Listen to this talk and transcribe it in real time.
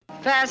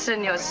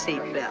Fasten your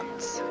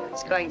seatbelts.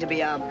 It's going to be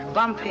a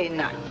bumpy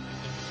night.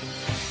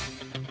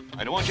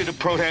 I don't want you to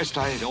protest.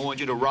 I don't want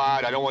you to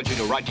riot. I don't want you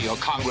to write to your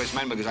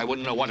congressman because I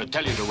wouldn't know what to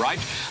tell you to write.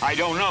 I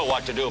don't know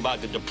what to do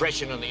about the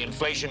depression and the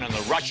inflation and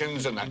the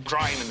Russians and the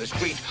crime in the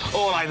street.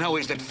 All I know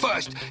is that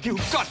first, you've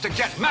got to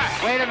get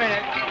mad. Wait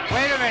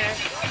a minute.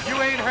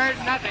 You ain't heard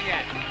nothing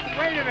yet.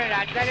 Wait a minute,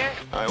 I tell you.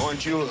 I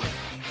want you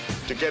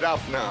to get up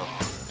now.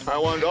 I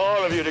want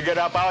all of you to get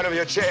up out of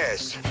your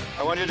chairs.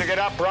 I want you to get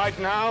up right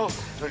now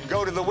and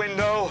go to the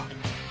window,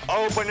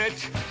 open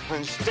it,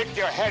 and stick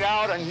your head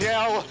out and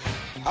yell,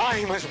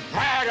 "I'm as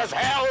mad as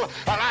hell,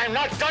 and I'm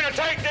not going to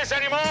take this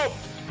anymore!"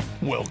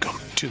 Welcome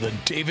to the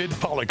David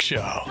Pollack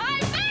Show. I'm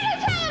mad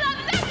as hell, and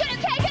I'm not going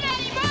to take it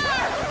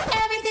anymore!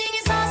 Everything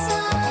is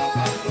awesome.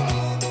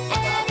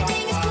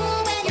 Everything is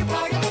cool when you're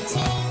part of the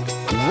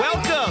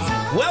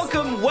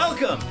team.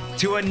 Welcome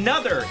to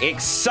another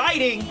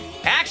exciting,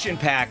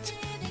 action-packed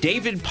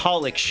David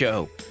Pollack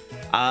Show.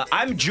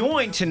 I'm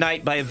joined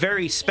tonight by a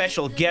very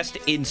special guest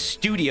in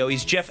studio.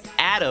 He's Jeff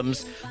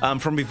Adams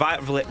from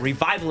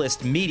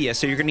Revivalist Media,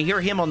 so you're going to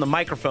hear him on the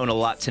microphone a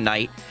lot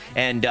tonight.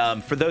 And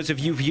for those of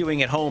you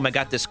viewing at home, I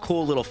got this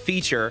cool little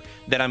feature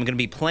that I'm going to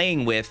be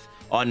playing with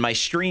on my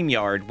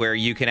StreamYard where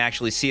you can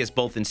actually see us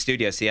both in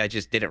studio. See, I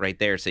just did it right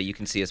there, so you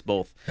can see us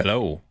both.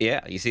 Hello.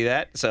 Yeah, you see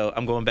that? So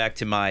I'm going back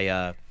to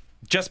my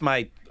just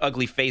my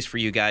ugly face for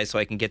you guys so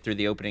I can get through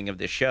the opening of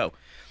this show.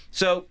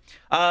 So,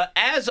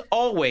 as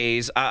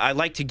always, I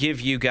like to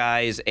give you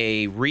guys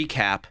a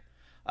recap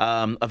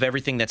of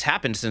everything that's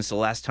happened since the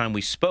last time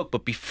we spoke.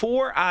 But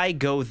before I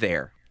go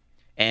there,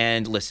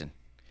 and listen,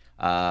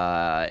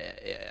 I'm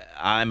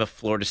a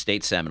Florida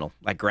State Seminole.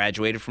 I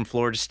graduated from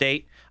Florida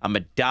State. I'm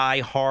a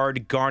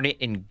die-hard garnet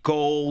and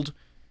gold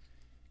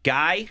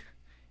guy.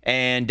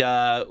 And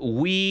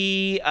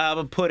we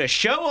put a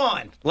show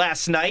on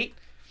last night.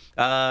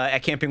 At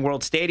Camping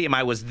World Stadium.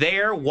 I was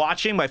there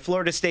watching my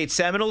Florida State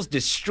Seminoles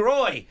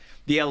destroy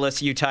the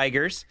LSU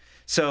Tigers.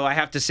 So I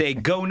have to say,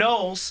 go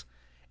Noles.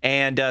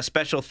 And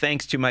special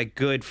thanks to my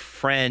good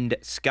friend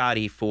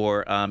Scotty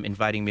for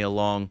inviting me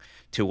along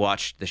to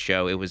watch the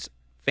show. It was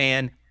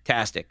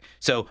fantastic.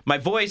 So my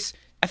voice,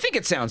 I think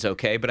it sounds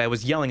okay, but I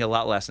was yelling a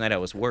lot last night. I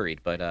was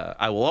worried. But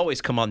I will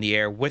always come on the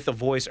air with a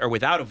voice or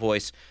without a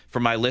voice for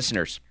my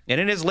listeners.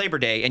 And it is Labor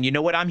Day. And you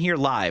know what? I'm here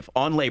live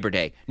on Labor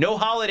Day. No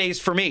holidays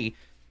for me,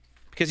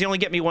 because you only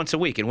get me once a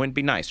week. It wouldn't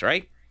be nice,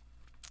 right?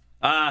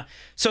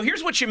 So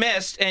here's what you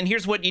missed, and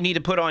here's what you need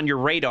to put on your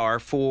radar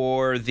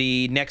for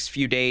the next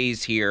few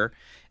days here,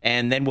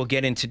 and then we'll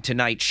get into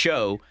tonight's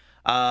show.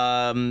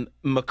 Kevin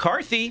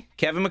McCarthy,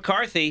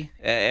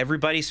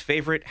 everybody's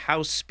favorite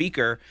House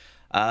Speaker.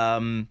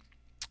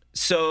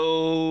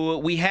 So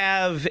we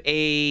have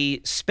a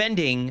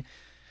spending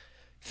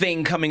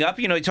thing coming up.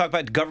 You know, you talk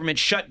about government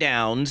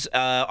shutdowns.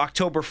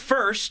 October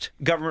 1st,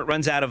 government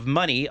runs out of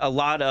money. A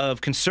lot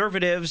of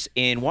conservatives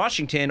in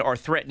Washington are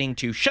threatening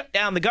to shut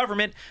down the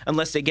government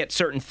unless they get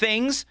certain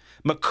things.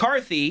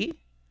 McCarthy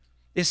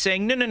is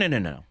saying,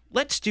 no.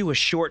 Let's do a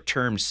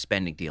short-term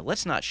spending deal.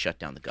 Let's not shut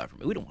down the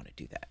government. We don't want to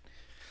do that.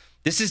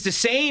 This is the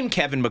same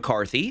Kevin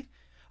McCarthy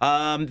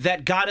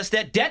that got us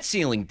that debt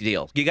ceiling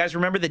deal. You guys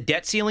remember the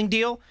debt ceiling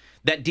deal?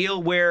 That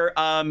deal where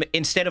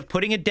instead of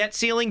putting a debt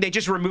ceiling, they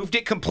just removed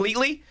it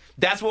completely.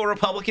 That's what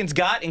Republicans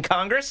got in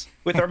Congress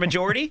with our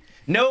majority.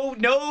 No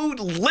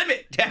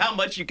limit to how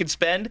much you can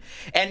spend.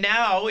 And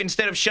now,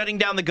 instead of shutting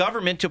down the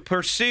government to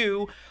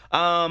pursue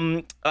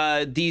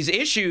these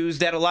issues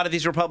that a lot of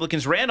these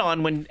Republicans ran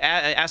on when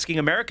asking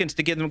Americans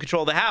to give them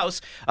control of the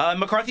House,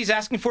 McCarthy's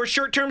asking for a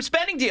short-term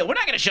spending deal. We're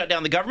not going to shut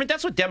down the government.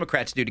 That's what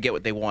Democrats do to get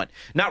what they want,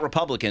 not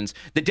Republicans.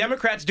 The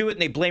Democrats do it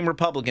and they blame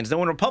Republicans. Then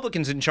when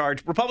Republicans are in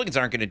charge, Republicans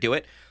aren't going to do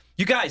it.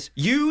 You guys,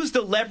 use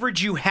the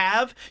leverage you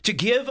have to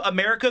give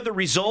America the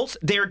results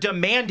they're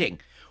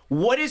demanding.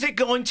 What is it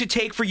going to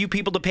take for you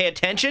people to pay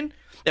attention?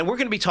 And we're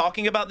going to be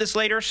talking about this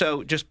later,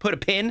 so just put a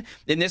pin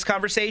in this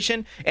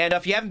conversation. And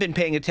if you haven't been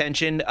paying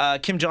attention,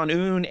 Kim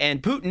Jong-un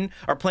and Putin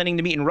are planning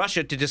to meet in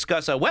Russia to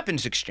discuss a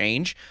weapons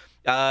exchange.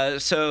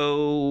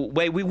 So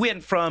we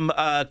went from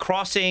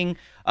crossing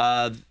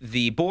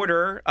the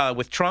border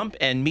with Trump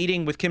and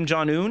meeting with Kim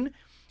Jong-un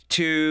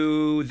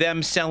to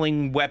them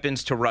selling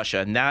weapons to Russia.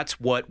 And that's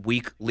what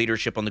weak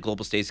leadership on the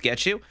global stage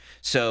gets you.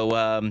 So,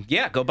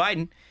 go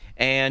Biden.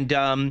 And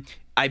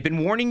I've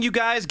been warning you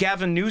guys,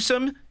 Gavin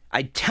Newsom,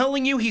 I'm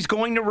telling you he's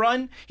going to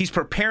run. He's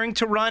preparing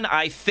to run.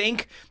 I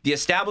think the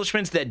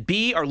establishments that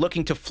be are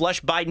looking to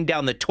flush Biden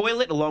down the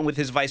toilet along with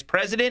his vice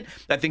president.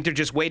 I think they're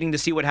just waiting to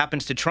see what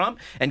happens to Trump.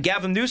 And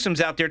Gavin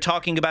Newsom's out there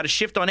talking about a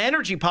shift on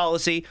energy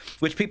policy,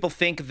 which people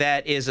think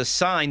that is a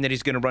sign that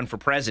he's going to run for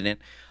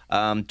president.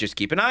 Just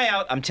keep an eye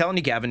out. I'm telling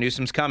you, Gavin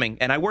Newsom's coming.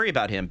 And I worry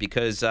about him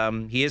because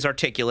he is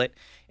articulate.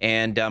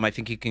 And I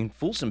think he can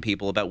fool some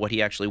people about what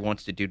he actually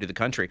wants to do to the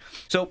country.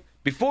 So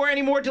before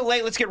any more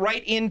delay, let's get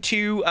right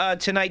into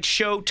tonight's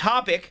show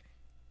topic.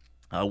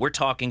 We're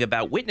talking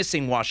about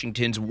witnessing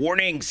Washington's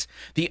warnings,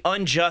 the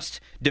unjust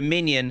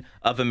dominion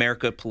of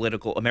America's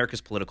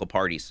political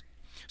parties.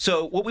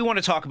 So what we want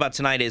to talk about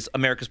tonight is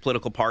America's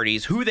political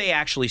parties, who they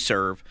actually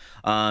serve.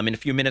 In a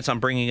few minutes, I'm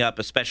bringing up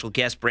a special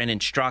guest, Brandon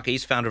Straka.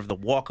 He's founder of the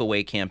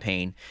Walkaway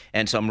campaign,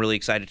 and so I'm really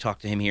excited to talk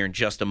to him here in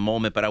just a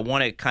moment. But I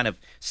want to kind of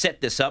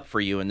set this up for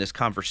you in this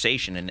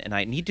conversation, and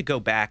I need to go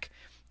back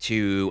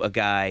to a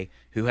guy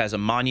who has a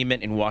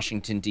monument in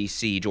Washington,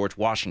 D.C., George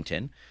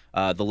Washington.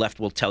 The left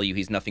will tell you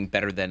he's nothing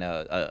better than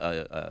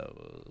a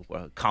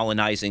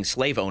colonizing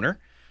slave owner.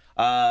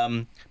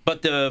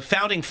 But the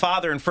founding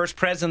father and first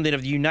president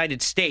of the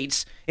United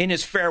States, in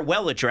his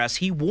farewell address,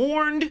 he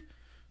warned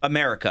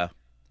America,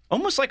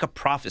 almost like a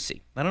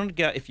prophecy. I don't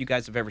know if you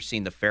guys have ever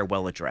seen the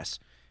farewell address.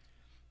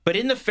 But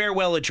in the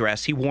farewell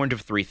address, he warned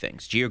of three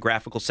things: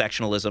 geographical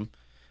sectionalism,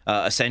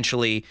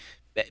 essentially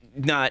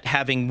not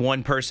having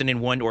one person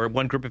in one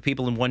group of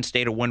people in one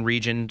state or one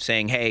region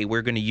saying, hey,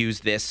 we're going to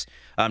use this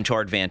to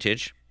our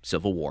advantage,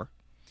 civil war.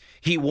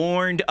 He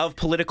warned of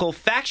political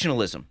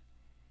factionalism.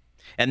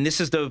 And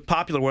this is the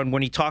popular one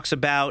when he talks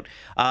about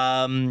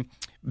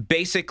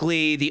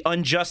basically the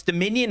unjust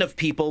dominion of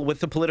people with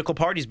the political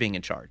parties being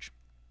in charge.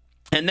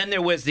 And then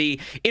there was the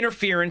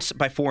interference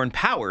by foreign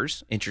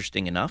powers,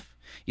 interesting enough.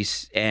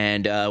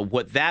 And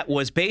what that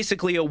was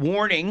basically a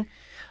warning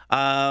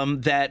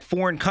that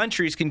foreign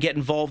countries can get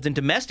involved in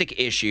domestic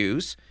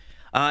issues,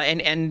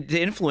 and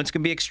the influence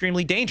can be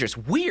extremely dangerous.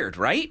 Weird,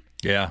 right?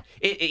 Yeah.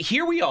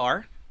 Here we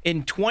are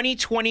in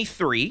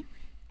 2023.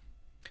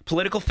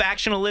 Political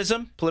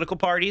factionalism, political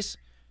parties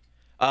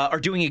are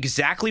doing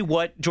exactly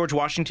what George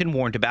Washington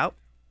warned about.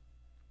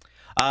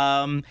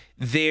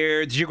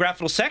 Their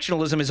geographical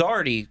sectionalism has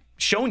already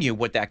shown you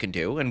what that can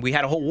do, and we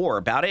had a whole war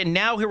about it. And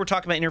now here we're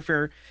talking about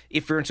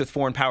interference with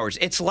foreign powers.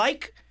 It's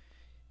like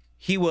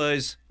he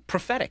was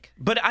prophetic,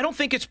 but I don't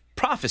think it's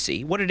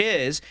prophecy. What it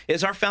is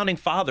our founding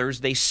fathers,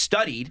 they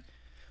studied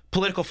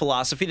political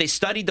philosophy. They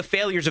studied the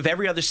failures of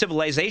every other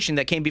civilization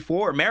that came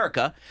before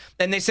America,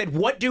 and they said,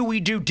 what do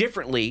we do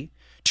differently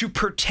to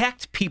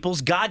protect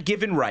people's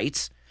God-given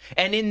rights?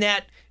 And in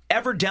that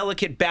ever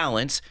delicate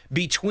balance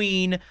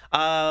between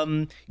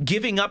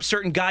giving up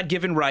certain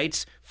God-given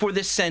rights for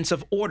this sense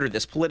of order,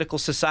 this political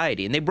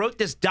society. And they wrote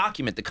this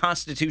document, the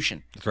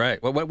Constitution. That's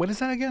right. What is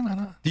that again? I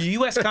don't know. The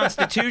U.S.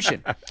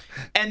 Constitution.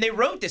 And they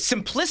wrote this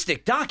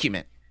simplistic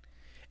document.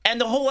 And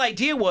the whole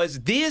idea was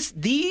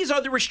these are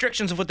the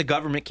restrictions of what the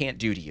government can't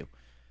do to you.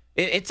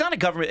 It's not a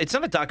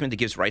document that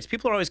gives rights.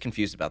 People are always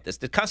confused about this.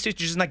 The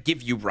Constitution does not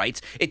give you rights.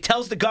 It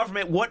tells the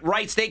government what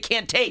rights they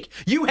can't take.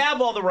 You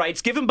have all the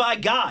rights given by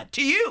God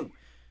to you.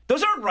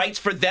 Those aren't rights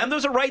for them.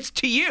 Those are rights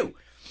to you.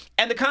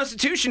 And the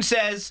Constitution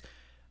says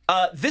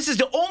this is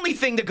the only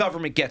thing the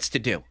government gets to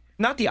do,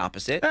 not the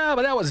opposite.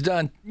 But that was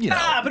done,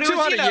 but it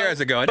 200 was, years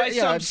ago. By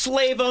some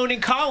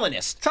slave-owning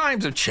colonists.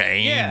 Times have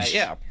changed.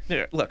 Yeah.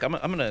 Here, look, I'm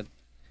gonna.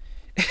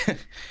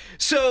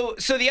 So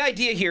the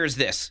idea here is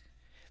this.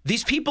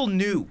 These people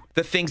knew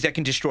the things that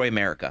can destroy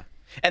America,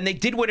 and they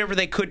did whatever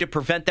they could to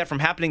prevent that from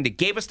happening. They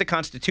gave us the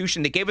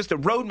Constitution. They gave us the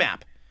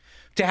roadmap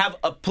to have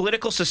a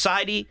political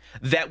society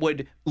that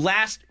would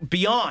last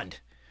beyond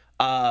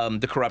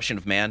the corruption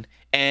of man.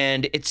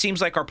 And it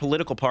seems like our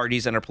political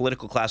parties and our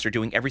political class are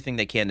doing everything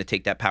they can to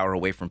take that power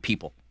away from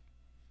people.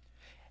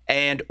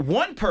 And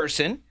one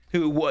person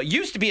who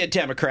used to be a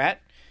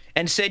Democrat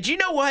and said, you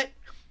know what?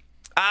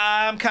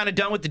 I'm kind of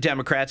done with the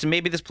Democrats, and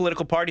maybe this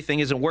political party thing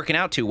isn't working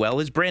out too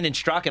well, is Brandon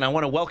Straka, and I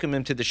want to welcome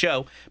him to the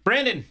show.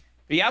 Brandon,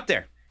 are you out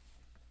there?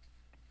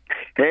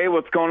 Hey,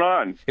 what's going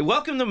on? Hey,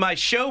 welcome to my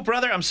show,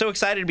 brother. I'm so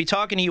excited to be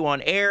talking to you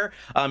on air.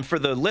 For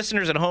the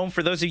listeners at home,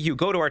 for those of you who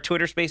go to our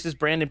Twitter spaces,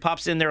 Brandon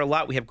pops in there a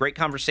lot. We have great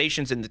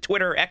conversations in the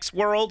Twitter X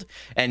world,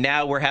 and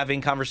now we're having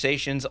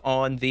conversations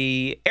on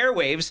the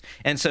airwaves.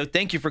 And so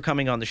thank you for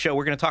coming on the show.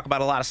 We're going to talk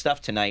about a lot of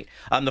stuff tonight.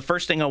 The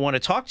first thing I want to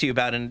talk to you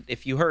about, and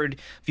if you heard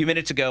a few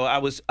minutes ago, I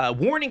was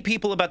warning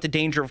people about the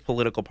danger of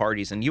political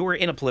parties, and you were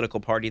in a political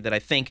party that I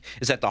think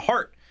is at the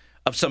heart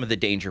of some of the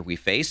danger we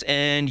face,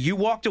 and you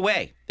walked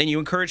away and you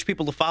encouraged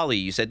people to follow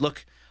you. You said,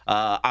 look,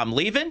 I'm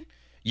leaving,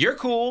 you're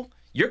cool,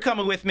 you're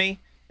coming with me,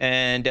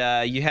 and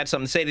you had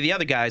something to say to the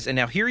other guys, and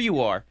now here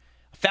you are,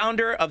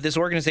 founder of this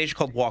organization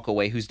called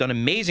Walkaway, who's done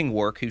amazing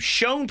work, who's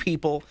shown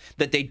people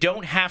that they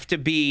don't have to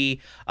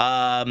be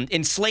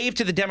enslaved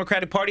to the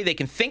Democratic Party. They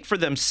can think for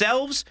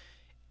themselves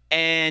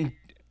and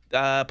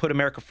put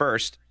America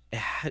first.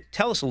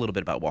 Tell us a little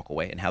bit about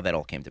Walkaway and how that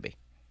all came to be.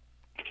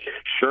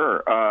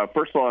 Sure.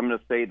 First of all, I'm going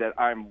to say that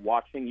I'm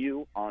watching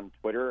you on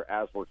Twitter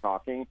as we're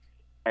talking,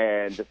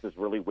 and this is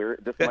really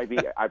weird. This might be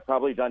 – I've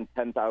probably done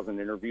 10,000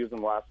 interviews in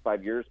the last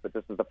 5 years, but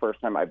this is the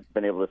first time I've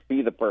been able to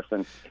see the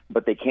person,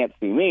 but they can't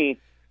see me,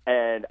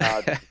 and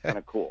this is kind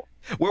of cool.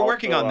 We're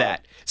working on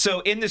that. So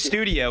in the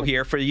studio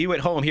here, for you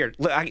at home here,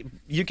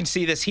 you can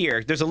see this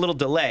here. There's a little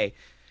delay.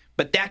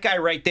 But that guy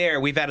right there,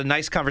 we've had a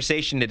nice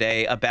conversation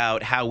today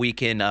about how we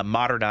can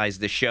modernize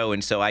the show,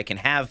 and so I can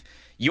have –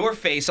 your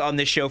face on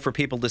this show for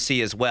people to see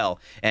as well.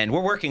 And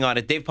we're working on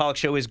it. Dave Pollack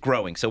Show is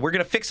growing. So we're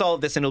going to fix all of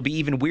this, and it'll be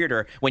even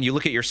weirder when you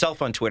look at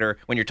yourself on Twitter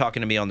when you're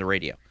talking to me on the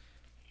radio.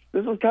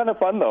 This is kind of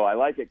fun, though. I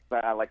like it.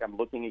 I'm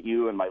looking at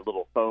you and my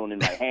little phone in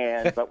my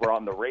hand, but we're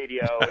on the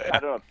radio. I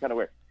don't know. It's kind of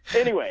weird.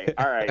 Anyway,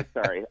 all right,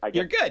 sorry. I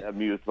You're get good.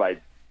 amused by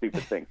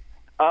stupid things.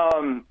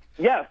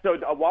 Yeah, so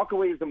a walk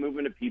away is a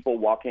movement of people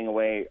walking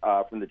away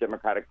from the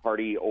Democratic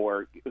Party,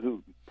 or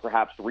who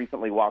perhaps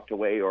recently walked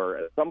away or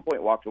at some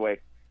point walked away.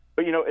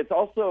 But, it's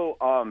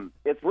also,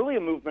 it's really a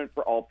movement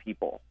for all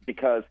people,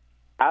 because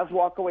as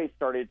Walkaway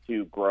started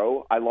to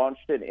grow, I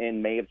launched it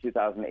in May of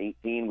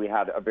 2018. We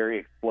had a very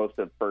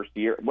explosive first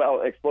 2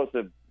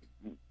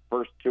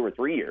 or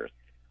 3 years.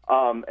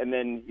 And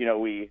then,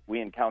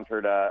 we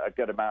encountered a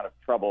good amount of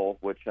trouble,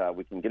 which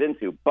we can get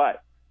into.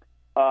 But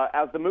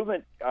as the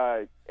movement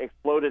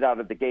exploded out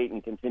of the gate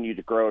and continued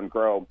to grow and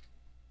grow,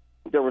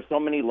 there were so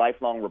many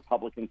lifelong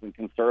Republicans and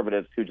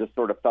conservatives who just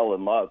sort of fell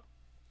in love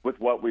with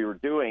what we were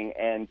doing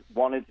and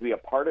wanted to be a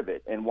part of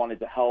it and wanted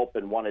to help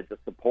and wanted to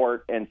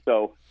support. And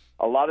so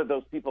a lot of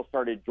those people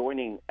started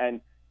joining. And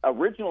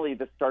originally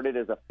this started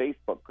as a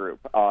Facebook group.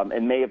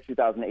 In May of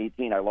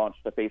 2018, I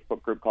launched a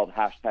Facebook group called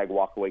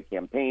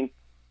 #WalkAwayCampaign.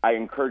 I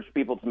encouraged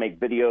people to make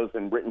videos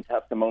and written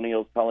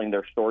testimonials telling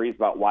their stories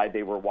about why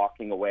they were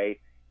walking away,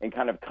 and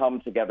kind of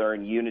come together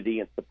in unity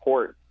and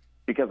support.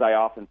 Because I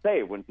often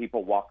say, when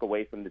people walk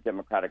away from the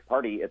Democratic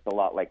Party, it's a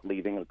lot like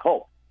leaving a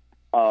cult.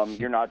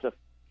 You're not just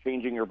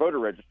changing your voter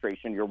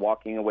registration, you're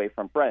walking away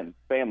from friends,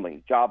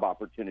 family, job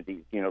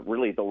opportunities,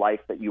 really the life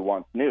that you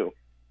once knew.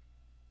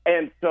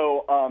 And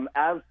so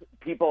as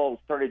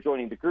people started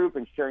joining the group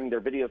and sharing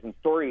their videos and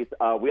stories,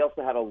 we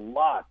also had a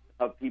lot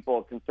of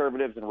people,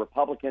 conservatives and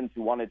Republicans,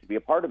 who wanted to be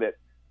a part of it.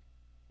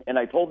 And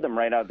I told them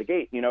right out of the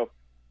gate,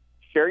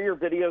 share your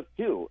videos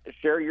too,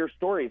 share your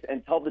stories,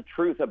 and tell the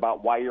truth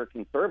about why you're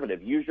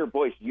conservative. Use your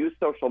voice, use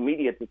social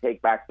media to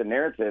take back the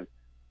narrative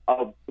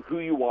of who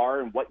you are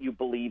and what you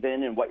believe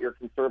in and what your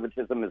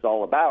conservatism is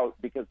all about,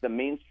 because the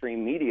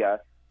mainstream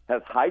media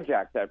has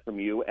hijacked that from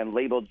you and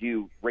labeled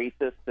you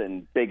racist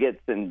and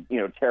bigots and,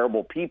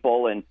 terrible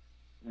people, and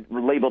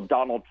labeled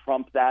Donald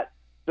Trump that.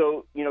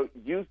 So,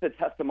 use the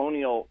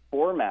testimonial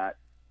format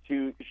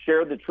to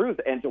share the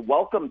truth and to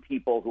welcome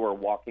people who are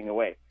walking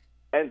away.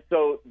 And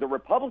so the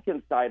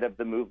Republican side of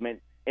the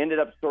movement ended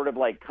up sort of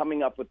like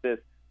coming up with this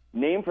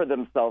name for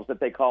themselves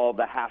that they call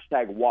the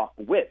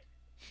 #WalkWith,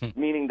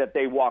 meaning that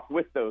they walk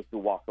with those who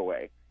walk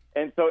away.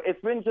 And so it's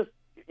been just,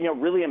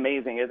 really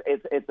amazing.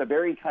 It's a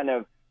very kind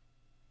of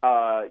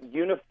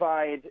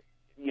unified,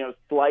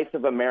 slice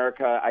of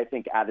America, I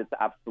think, at its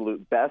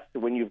absolute best,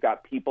 when you've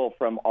got people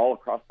from all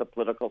across the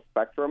political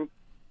spectrum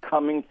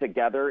coming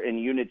together in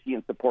unity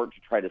and support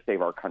to try to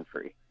save our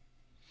country.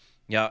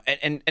 Yeah,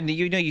 and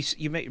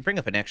you may bring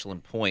up an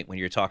excellent point when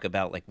you're talking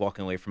about like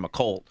walking away from a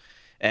cult,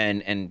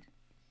 and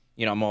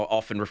I'm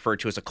often referred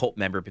to as a cult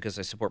member because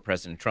I support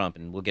President Trump,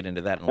 and we'll get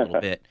into that in a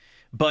little bit.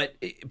 But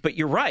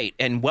you're right,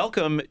 and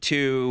welcome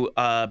to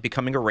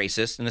becoming a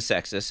racist and a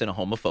sexist and a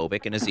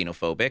homophobic and a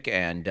xenophobic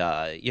and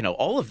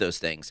all of those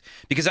things,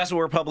 because that's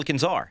what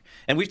Republicans are.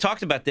 And we've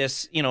talked about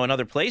this, in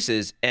other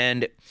places,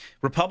 and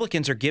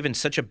Republicans are given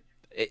such a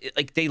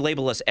they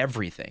label us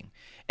everything.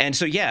 And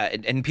so,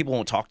 and people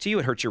won't talk to you.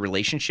 It hurts your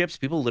relationships.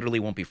 People literally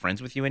won't be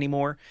friends with you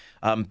anymore.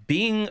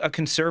 Being a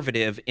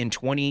conservative in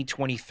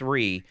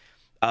 2023,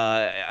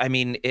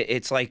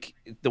 it's like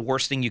the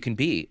worst thing you can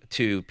be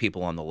to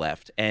people on the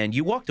left. And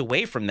you walked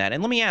away from that.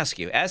 And let me ask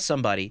you, as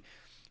somebody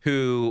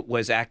who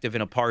was active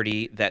in a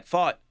party that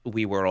thought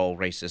we were all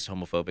racist,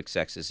 homophobic,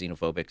 sexist,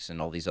 xenophobics, and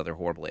all these other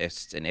horrible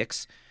ists and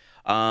icks,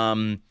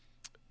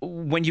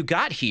 when you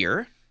got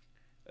here,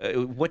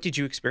 what did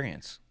you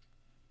experience?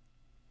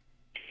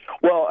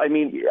 Well,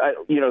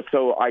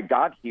 so I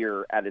got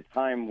here at a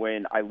time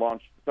when I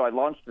launched a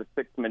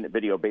 6-minute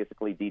video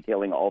basically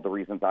detailing all the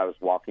reasons I was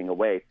walking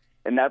away.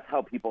 And that's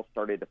how people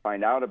started to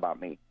find out about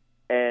me.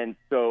 And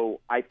so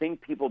I think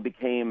people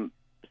became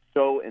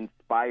so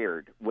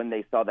inspired when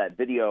they saw that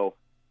video,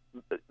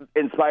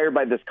 inspired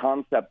by this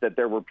concept that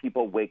there were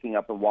people waking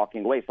up and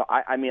walking away. So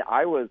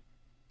I was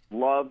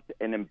loved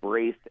and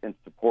embraced and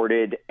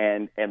supported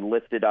and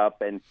lifted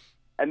up. And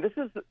this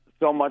is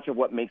so much of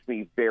what makes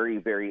me very,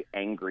 very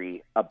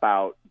angry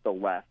about the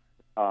left.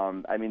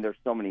 There's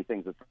so many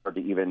things it's hard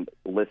to even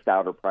list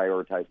out or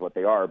prioritize what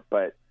they are.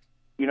 But,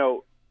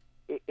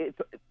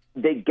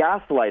 they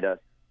gaslight us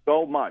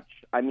so much.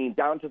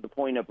 Down to the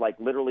point of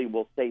literally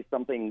we'll say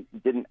something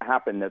didn't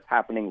happen that's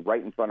happening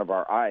right in front of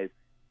our eyes.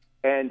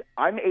 And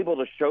I'm able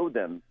to show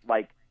them,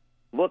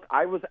 look,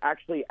 I was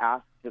actually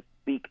asked to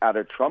speak at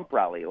a Trump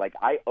rally.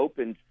 I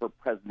opened for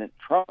President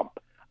Trump.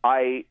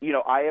 I'm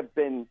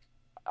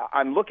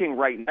looking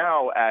right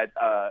now at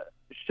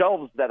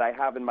shelves that I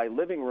have in my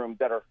living room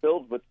that are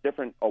filled with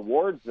different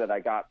awards that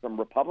I got from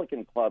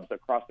Republican clubs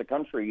across the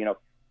country,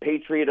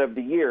 Patriot of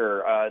the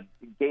Year,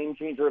 Game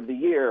Changer of the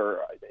Year,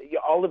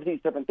 all of these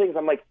different things.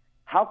 I'm like,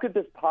 how could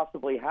this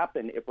possibly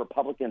happen if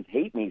Republicans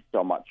hate me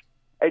so much?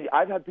 And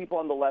I've had people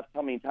on the left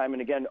tell me time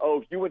and again,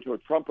 if you went to a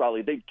Trump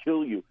rally, they'd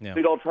kill you. Yeah.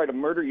 They'd all try to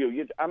murder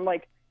you. I'm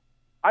like,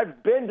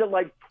 I've been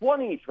to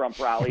 20 Trump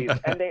rallies,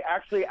 and they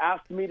actually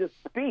asked me to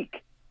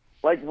speak.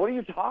 What are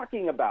you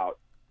talking about?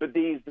 But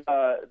these,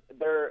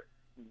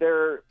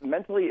 they're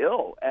mentally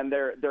ill and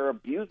they're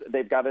abused.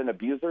 They've got an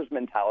abuser's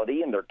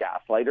mentality and they're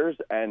gaslighters,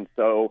 and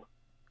so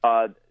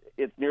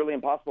it's nearly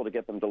impossible to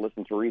get them to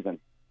listen to reason.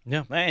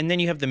 Yeah, and then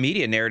you have the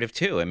media narrative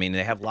too. I mean,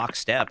 they have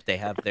lockstep. They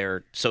have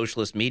their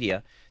socialist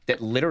media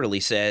that literally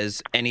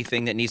says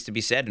anything that needs to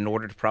be said in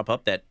order to prop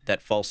up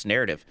that false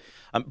narrative.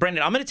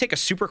 Brandon, I'm going to take a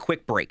super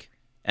quick break.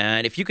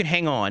 And if you can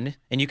hang on,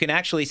 and you can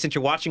actually, since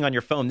you're watching on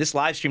your phone, this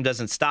live stream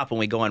doesn't stop when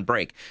we go on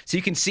break. So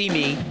you can see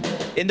me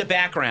in the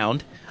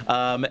background.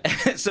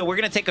 So we're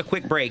going to take a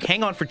quick break.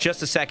 Hang on for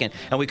just a second.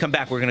 And when we come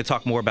back, we're going to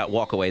talk more about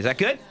Walkaway. Is that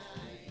good?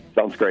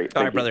 Sounds great.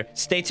 All right, brother.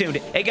 Stay tuned.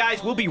 Hey,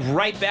 guys, we'll be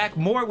right back.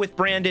 More with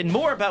Brandon,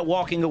 more about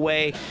walking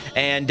away.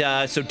 And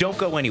so don't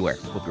go anywhere.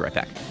 We'll be right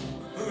back.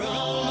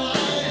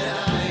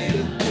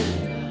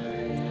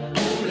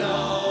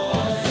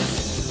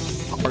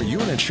 Are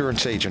you an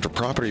insurance agent or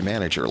property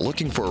manager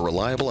looking for a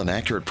reliable and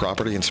accurate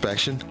property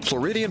inspection?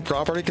 Floridian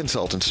Property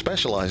Consultants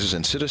specializes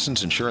in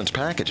citizens insurance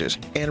packages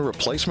and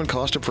replacement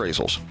cost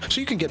appraisals, so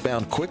you can get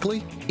bound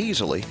quickly,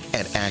 easily,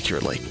 and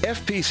accurately.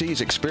 FPC's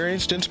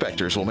experienced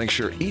inspectors will make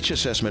sure each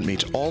assessment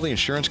meets all the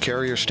insurance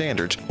carrier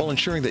standards while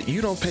ensuring that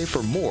you don't pay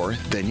for more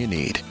than you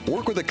need.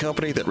 Work with a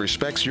company that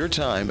respects your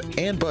time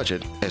and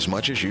budget as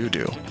much as you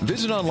do.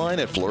 Visit online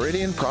at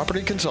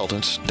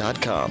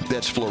FloridianPropertyConsultants.com.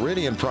 That's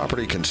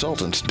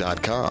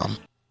FloridianPropertyConsultants.com.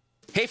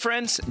 Hey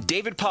friends,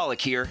 David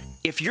Pollock here.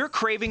 If you're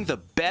craving the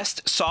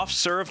best soft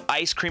serve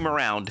ice cream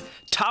around,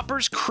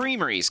 Topper's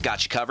Creamery's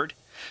got you covered.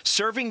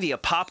 Serving the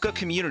Apopka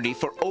community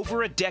for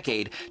over a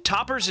decade,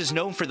 Topper's is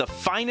known for the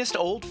finest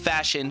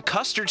old-fashioned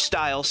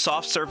custard-style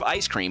soft-serve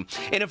ice cream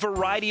in a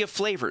variety of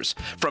flavors,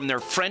 from their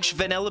French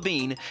vanilla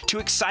bean to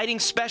exciting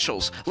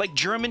specials like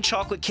German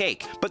chocolate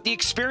cake. But the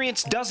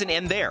experience doesn't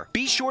end there.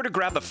 Be sure to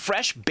grab a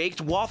fresh baked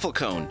waffle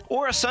cone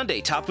or a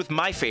sundae topped with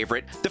my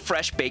favorite, the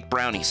fresh baked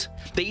brownies.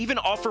 They even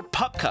offer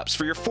pup cups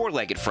for your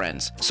four-legged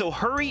friends. So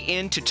hurry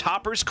in to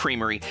Topper's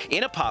Creamery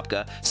in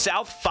Apopka,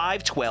 South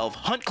 512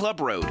 Hunt Club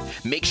Road.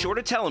 Make sure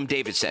to tell them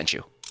David sent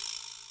you.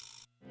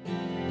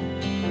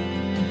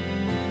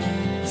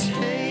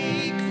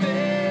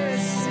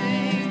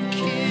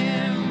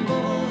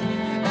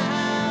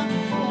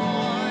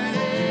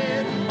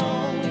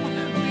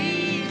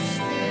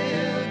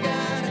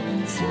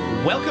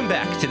 Welcome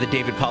back to the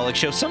David Pollock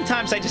Show.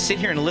 Sometimes I just sit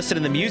here and listen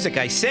to the music.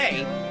 I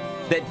say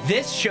that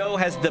this show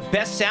has the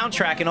best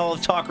soundtrack in all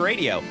of talk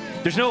radio.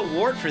 There's no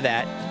award for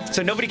that,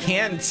 so nobody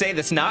can say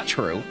that's not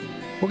true.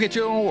 We'll get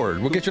you an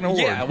award.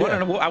 Yeah,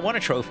 I want a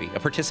trophy, a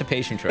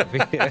participation trophy.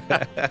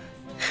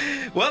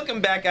 Welcome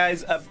back,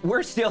 guys.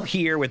 We're still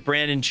here with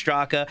Brandon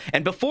Straka.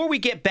 And before we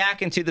get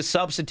back into the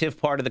substantive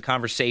part of the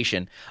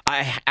conversation,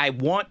 I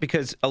want,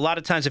 because a lot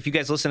of times if you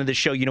guys listen to this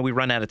show, you know we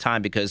run out of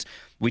time because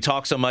we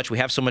talk so much, we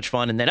have so much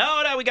fun, and then,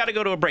 oh, no, we got to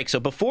go to a break. So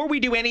before we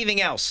do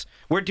anything else,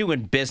 we're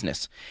doing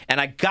business.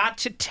 And I got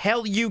to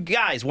tell you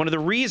guys one of the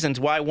reasons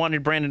why I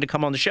wanted Brandon to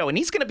come on the show. And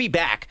he's going to be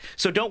back,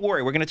 so don't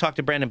worry. We're going to talk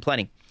to Brandon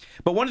plenty.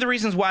 But one of the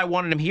reasons why I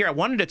wanted him here, I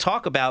wanted to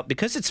talk about,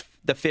 because it's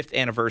the 5th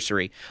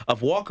anniversary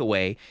of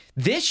Walkaway,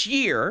 this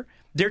year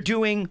they're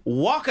doing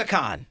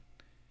WalkaCon.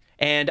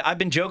 And I've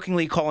been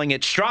jokingly calling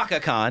it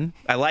StrakaCon.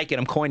 I like it.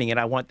 I'm coining it.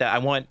 I want that. I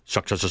want...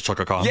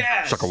 StrakaCon.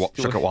 Yes!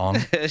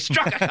 StrakaCon.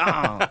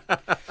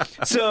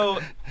 So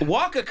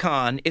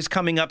WalkaCon is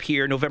coming up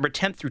here November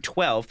 10th through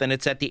 12th, and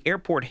it's at the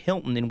Airport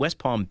Hilton in West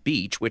Palm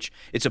Beach, which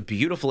it's a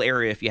beautiful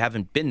area if you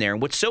haven't been there.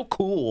 And what's so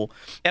cool,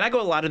 and I go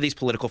to a lot of these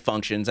political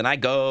functions, and I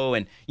go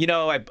and, you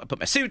know, I put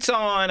my suits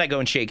on, I go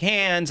and shake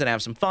hands and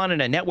have some fun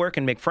and I network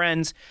and make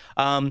friends.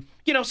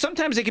 You know,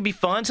 sometimes they can be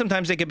fun,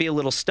 sometimes they can be a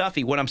little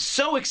stuffy. What I'm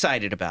so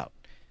excited about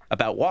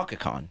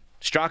WalkaCon,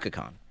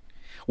 StrakaCon,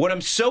 what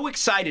I'm so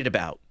excited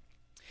about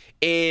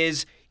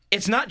is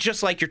it's not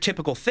just like your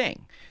typical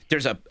thing.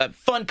 There's a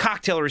fun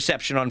cocktail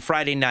reception on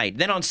Friday night.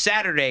 Then on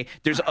Saturday,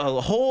 there's a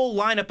whole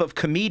lineup of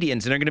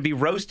comedians, and they're going to be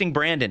roasting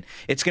Brandon.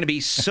 It's going to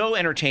be so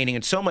entertaining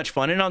and so much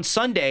fun. And on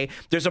Sunday,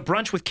 there's a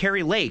brunch with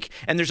Carrie Lake,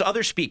 and there's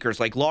other speakers,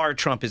 like Laura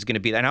Trump is going to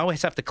be there. And I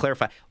always have to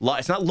clarify.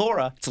 It's not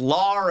Laura, it's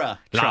Laura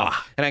Trump.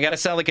 And I got to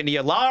sound like a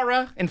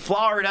Laura in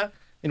Florida.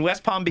 In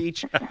West Palm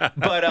Beach.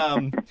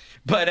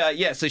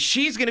 Yeah, so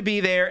she's going to be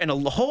there, and a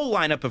whole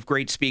lineup of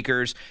great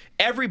speakers,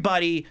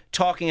 everybody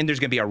talking, and there's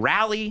going to be a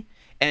rally,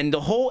 and the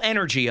whole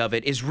energy of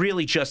it is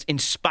really just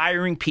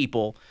inspiring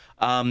people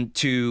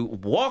to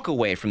walk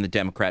away from the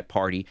Democrat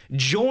Party,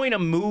 join a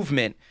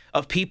movement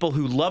of people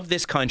who love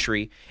this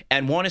country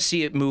and want to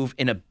see it move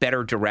in a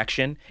better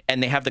direction,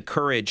 and they have the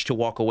courage to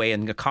walk away.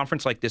 And a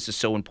conference like this is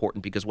so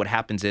important because what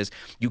happens is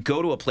you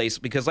go to a place,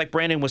 because like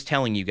Brandon was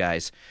telling you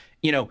guys,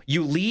 you know,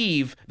 you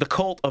leave the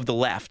cult of the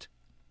left,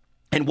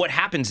 and what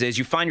happens is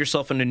you find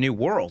yourself in a new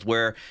world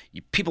where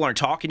people aren't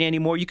talking to you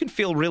anymore. You can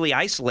feel really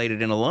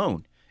isolated and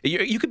alone.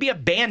 You could be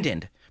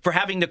abandoned for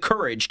having the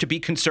courage to be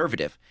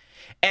conservative.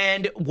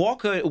 And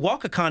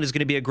WalkaCon is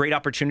going to be a great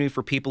opportunity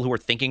for people who are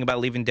thinking about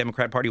leaving the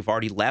Democrat Party, who've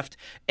already left,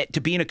 to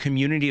be in a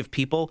community of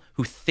people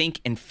who think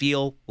and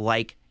feel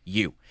like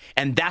you.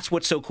 And that's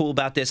what's so cool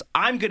about this.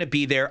 I'm going to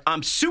be there.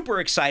 I'm super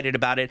excited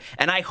about it,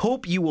 and I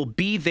hope you will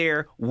be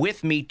there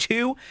with me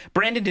too.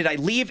 Brandon, did I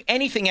leave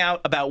anything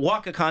out about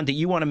WakaCon that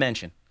you want to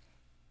mention?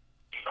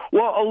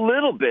 Well, a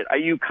little bit.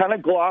 You kind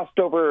of glossed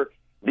over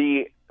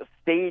the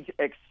stage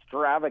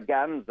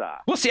extravaganza.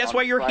 Well, see, that's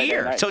why you're Friday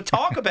here. night. So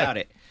talk about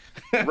it.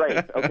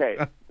 Right.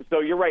 Okay. So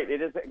you're right.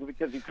 It is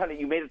because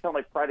you made it sound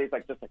like Friday's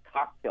like just a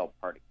cocktail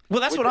party. Well,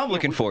 that's what I'm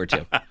looking forward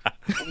to.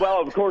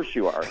 Well, of course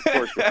you are. Of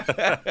course you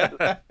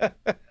are.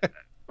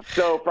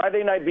 So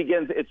Friday night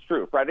begins. It's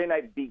true. Friday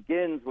night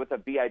begins with a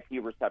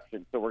VIP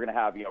reception. So we're going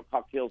to have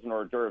cocktails and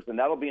hors d'oeuvres, and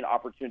that'll be an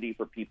opportunity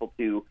for people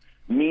to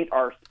meet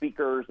our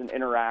speakers and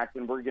interact.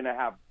 And we're going to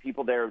have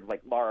people there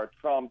like Lara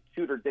Trump,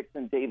 Tudor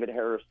Dixon, David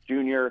Harris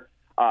Jr.,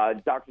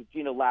 Dr.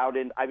 Gina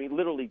Loudon. I mean,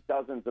 literally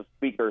dozens of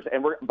speakers.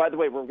 And by the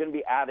way, we're going to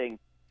be adding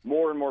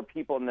more and more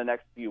people in the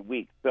next few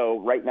weeks. So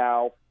right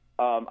now,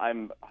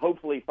 I'm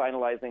hopefully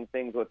finalizing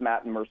things with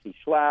Matt and Mercy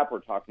Schlapp.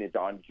 We're talking to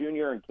Don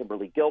Jr. and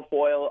Kimberly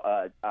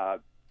Guilfoyle,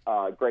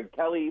 Greg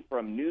Kelly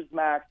from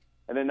Newsmax,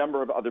 and a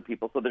number of other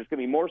people. So there's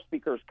going to be more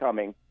speakers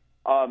coming.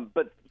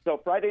 So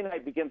Friday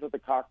night begins with the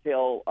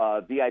cocktail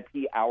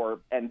VIP hour,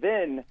 and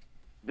then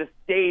the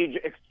stage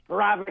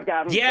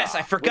extravaganza. Yes,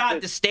 I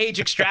forgot the stage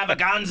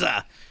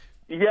extravaganza.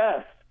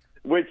 Yes,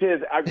 which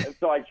is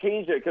so I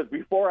changed it because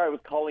before I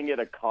was calling it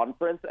a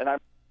conference, and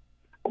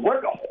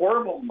what a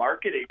horrible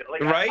marketing!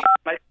 Like, right?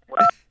 My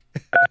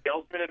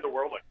salesman in the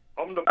world, like,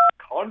 come to my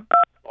conference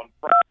on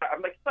Friday.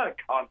 I'm like, it's not a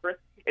conference;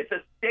 it's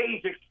a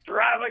stage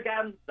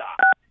extravaganza.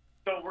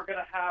 So we're going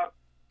to have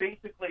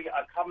basically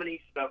a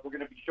combination of we're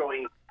going to be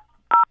showing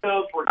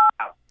videos, we're going to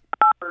have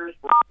speakers,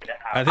 we're going to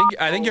have.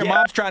 I think your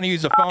mom's trying to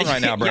use the phone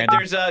right now, Brandon.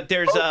 Yeah,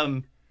 there's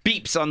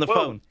beeps on the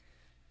phone.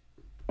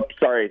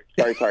 Sorry.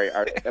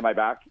 Am I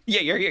back?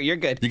 Yeah, you're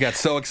good. You got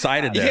so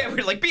excited there. Yeah,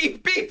 we're like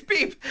beep, beep,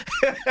 beep.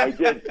 I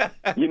did.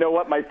 You know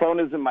what? My phone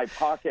is in my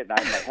pocket, and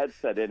I have my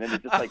headset in, and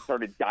it just like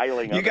started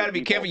dialing. You got to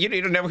be careful. You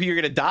don't know who you're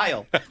going to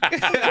dial.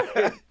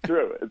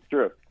 It's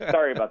true.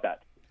 Sorry about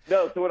that.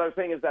 No, so what I was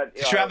saying is that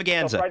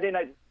extravaganza. So Friday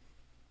night,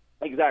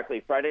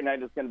 exactly. Friday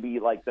night is going to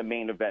be like the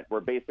main event, where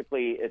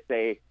basically it's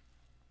a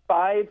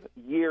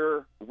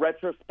 5-year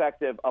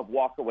retrospective of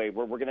Walkaway,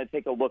 where we're going to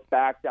take a look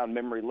back down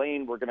memory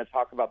lane. We're going to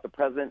talk about the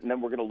present, and then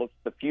we're going to look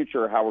to the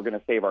future, how we're going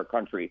to save our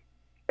country.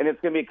 And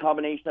it's going to be a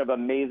combination of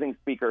amazing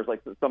speakers,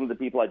 like some of the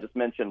people I just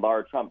mentioned,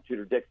 Lara Trump,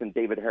 Tudor Dixon,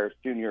 David Harris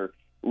Jr.,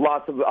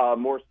 lots of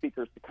more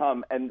speakers to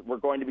come. And we're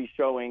going to be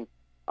showing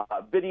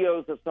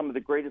videos of some of the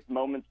greatest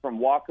moments from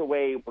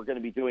Walkaway. We're going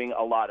to be doing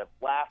a lot of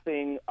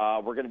laughing.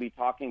 We're going to be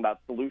talking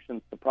about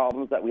solutions to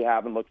problems that we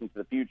have and looking to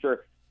the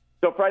future.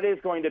 So Friday is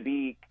going to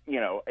be,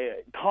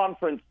 a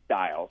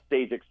conference-style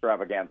stage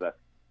extravaganza.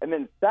 And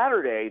then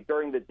Saturday,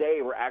 during the day,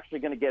 we're actually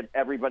going to get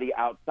everybody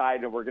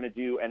outside, and we're going to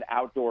do an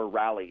outdoor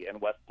rally in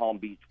West Palm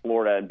Beach,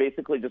 Florida, and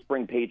basically just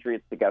bring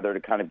patriots together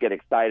to kind of get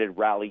excited,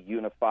 rally,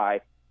 unify,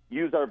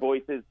 use our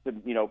voices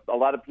to, a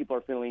lot of people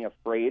are feeling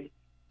afraid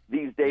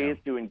these days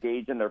to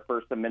engage in their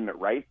First Amendment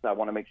rights. I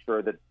want to make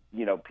sure that,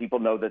 people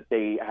know that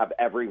they have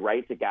every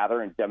right to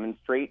gather and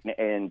demonstrate,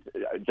 and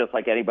just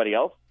like anybody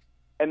else.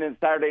 And then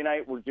Saturday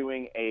night, we're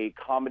doing a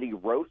comedy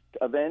roast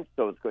event,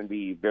 so it's going to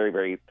be very,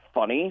 very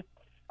funny.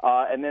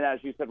 And then, as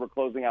you said, we're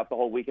closing out the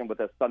whole weekend with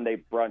a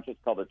Sunday brunch. It's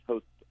called a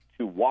Toast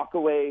to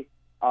Walkaway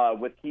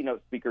with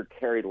keynote speaker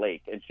Carrie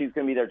Lake. And she's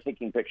going to be there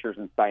taking pictures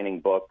and signing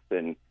books.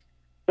 And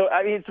so,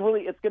 I mean, it's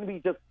going to be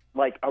just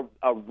like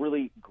a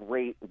really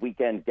great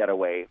weekend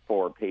getaway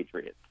for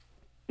patriots.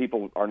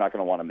 People are not going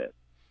to want to miss.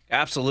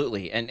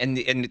 Absolutely.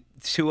 And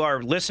to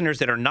our listeners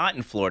that are not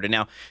in Florida,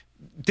 now,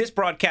 this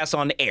broadcast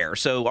on air,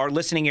 so our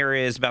listening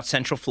area is about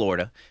Central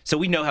Florida, so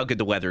we know how good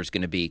the weather is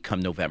going to be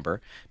come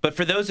November. But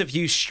for those of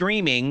you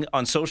streaming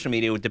on social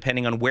media,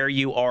 depending on where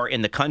you are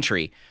in the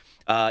country,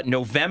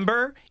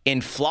 November in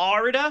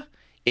Florida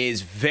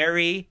is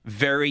very,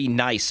 very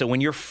nice. So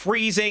when you're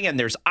freezing and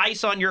there's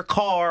ice on your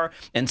car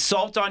and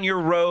salt on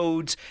your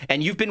roads,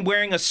 and you've been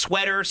wearing a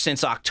sweater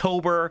since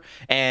October,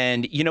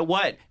 and you know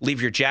what?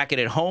 Leave your jacket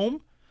at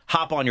home,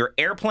 hop on your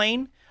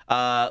airplane.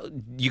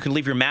 You can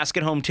leave your mask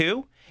at home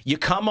too. You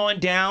come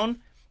on down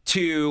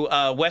to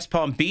West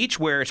Palm Beach,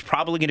 where it's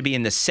probably going to be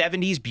in the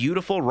 70s,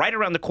 beautiful, right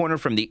around the corner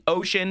from the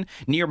ocean,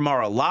 near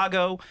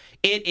Mar-a-Lago.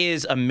 It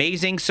is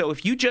amazing. So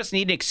if you just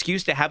need an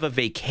excuse to have a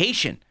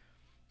vacation,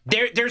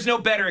 there's no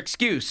better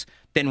excuse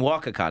than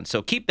WakaCon.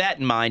 So keep that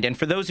in mind. And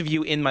for those of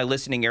you in my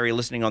listening area,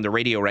 listening on the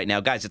radio right now,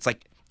 guys, it's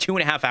like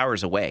 2.5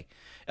 hours away.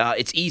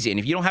 It's easy. And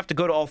if you don't have to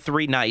go to all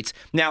 3 nights.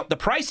 Now, the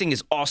pricing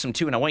is awesome,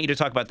 too, and I want you to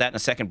talk about that in a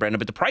second, Brandon.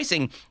 But the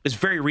pricing is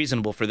very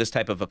reasonable for this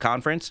type of a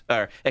conference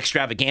or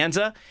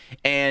extravaganza.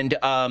 And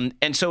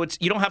so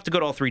you don't have to go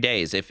to all 3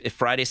 days. If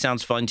Friday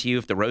sounds fun to you,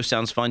 if the roast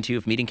sounds fun to you,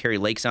 if meeting Carrie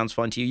Lake sounds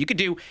fun to you, you could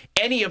do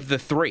any of the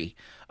 3.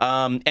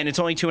 And it's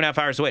only 2.5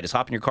 hours away. Just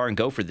hop in your car and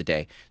go for the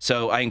day.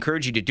 So I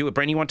encourage you to do it.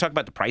 Brandon, you want to talk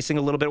about the pricing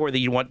a little bit, or that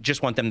you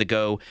just want them to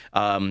go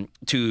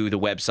to the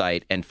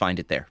website and find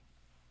it there?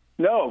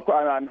 No,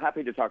 I'm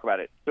happy to talk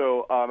about it.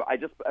 So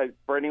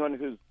for anyone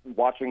who's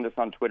watching this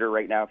on Twitter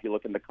right now, if you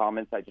look in the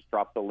comments, I just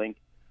dropped the link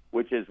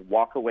which is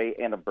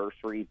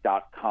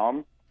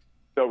walkawayanniversary.com.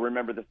 So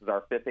remember, this is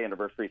our 5th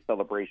anniversary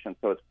celebration,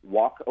 so it's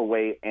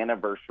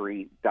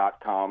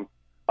walkawayanniversary.com.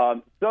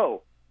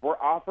 So we're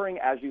offering,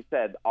 as you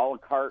said, a la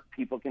carte.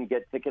 People can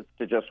get tickets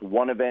to just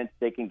one event.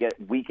 They can get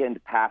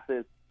weekend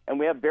passes. And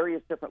we have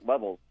various different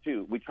levels,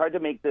 too. We tried to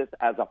make this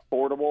as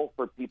affordable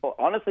for people,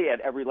 honestly, at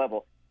every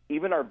level.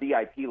 Even our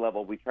VIP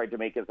level, we tried to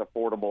make as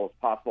affordable as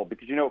possible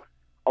because,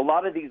 a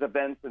lot of these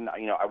events, and,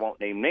 I won't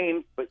name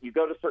names, but you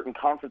go to certain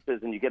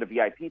conferences and you get a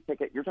VIP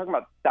ticket, you're talking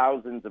about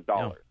thousands of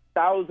dollars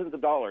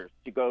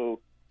to go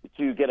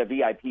to get a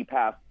VIP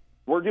pass.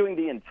 We're doing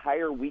the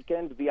entire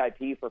weekend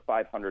VIP for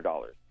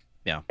 $500.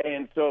 Yeah.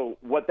 And so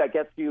what that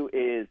gets you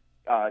is,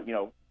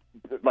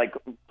 like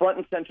front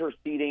and center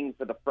seating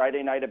for the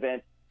Friday night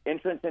event,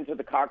 entrance into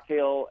the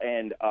cocktail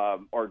and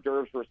hors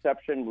d'oeuvres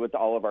reception with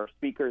all of our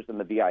speakers and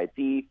the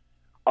VIP.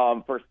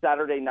 For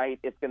Saturday night,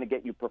 it's going to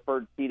get you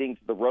preferred seating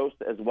to the roast,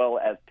 as well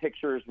as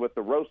pictures with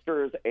the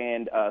roasters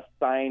and a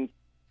signed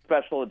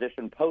special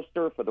edition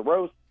poster for the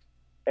roast.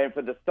 And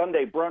for the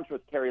Sunday brunch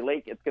with Carrie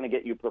Lake, it's going to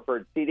get you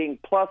preferred seating,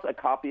 plus a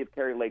copy of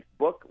Carrie Lake's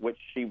book, which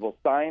she will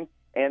sign,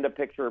 and a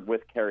picture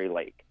with Carrie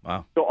Lake.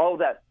 Wow. So all of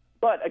that.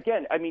 But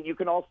again, you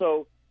can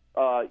also,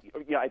 I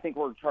think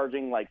we're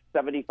charging like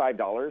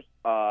 $75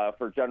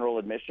 for general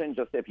admission,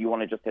 just if you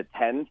want to just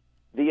attend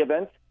the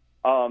event.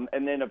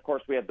 And then, of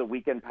course, we have the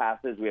weekend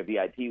passes. We have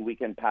VIP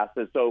weekend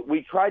passes. So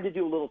we tried to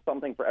do a little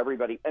something for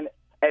everybody. And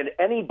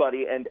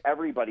anybody and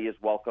everybody is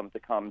welcome to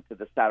come to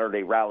the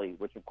Saturday rally,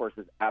 which, of course,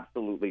 is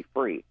absolutely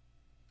free.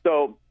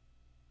 So,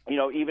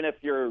 even if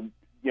you're,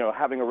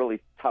 having a really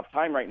tough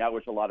time right now,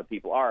 which a lot of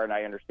people are, and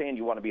I understand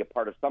you want to be a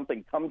part of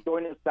something, come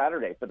join us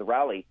Saturday for the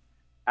rally.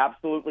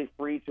 Absolutely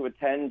free to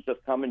attend.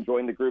 Just come and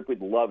join the group.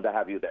 We'd love to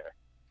have you there.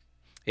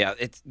 Yeah,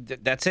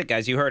 that's it,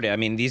 guys. You heard it. I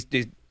mean,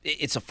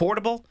 it's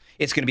affordable.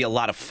 It's going to be a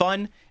lot of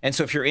fun. And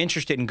so if you're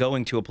interested in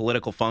going to a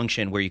political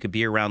function where you could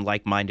be around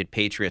like-minded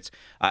patriots,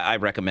 I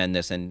recommend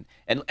this. And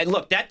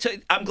look,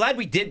 I'm glad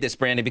we did this,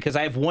 Brandon, because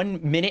I have 1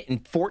 minute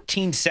and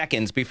 14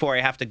 seconds before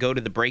I have to go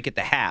to the break at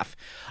the half.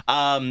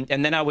 And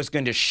then I was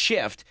going to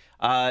shift.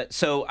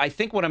 So I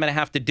think what I'm going to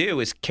have to do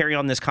is carry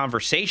on this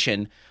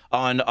conversation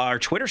on our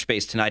Twitter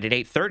space tonight at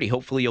 8:30.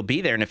 Hopefully you'll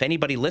be there. And if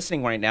anybody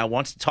listening right now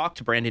wants to talk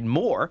to Brandon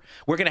more,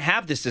 we're going to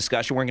have this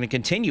discussion. We're going to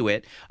continue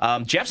it.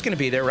 Jeff's going to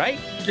be there, right?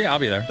 Yeah, I'll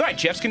be there. All right,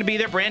 Jeff's going to be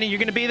there. Brandon, you're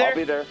going to be there? I'll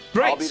be there.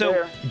 Right, I'll be so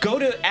there. go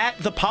to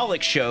 @The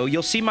Pollock Show.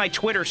 You'll see my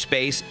Twitter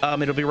space.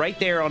 It'll be right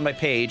there on my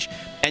page.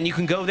 And you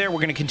can go there. We're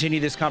going to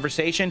continue this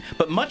conversation.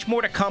 But much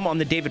more to come on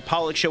the David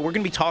Pollock Show. We're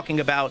going to be talking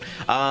about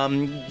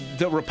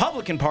the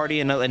Republican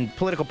Party and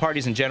political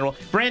parties in general.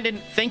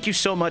 Brandon, thank you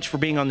so much for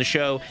being on the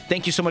show.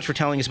 Thank you so much for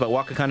telling us about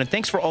WakaCon. And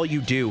thanks for all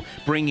you do,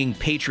 bringing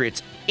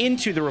patriots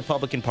into the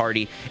Republican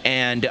Party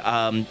and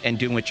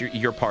doing what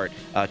your part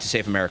to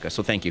save America.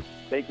 So thank you.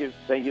 Thank you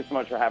so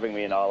much for having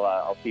me, and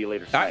I'll see you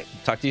later tonight. All right,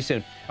 talk to you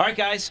soon. All right,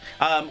 guys,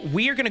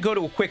 we are going to go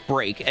to a quick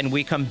break, and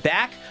we come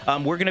back.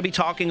 We're going to be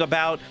talking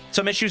about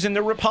some issues in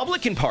the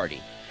Republican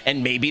Party.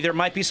 And maybe there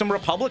might be some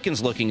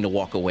Republicans looking to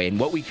walk away and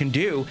what we can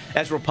do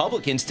as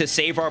Republicans to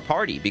save our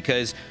party,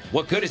 because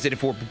what good is it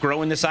if we're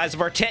growing the size of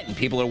our tent and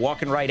people are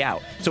walking right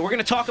out? So we're going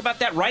to talk about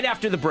that right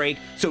after the break.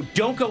 So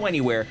don't go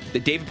anywhere.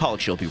 The David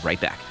Pollock Show will be right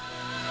back.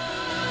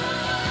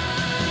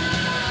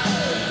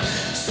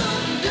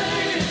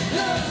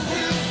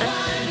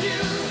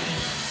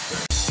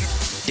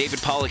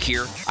 David Pollock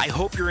here. I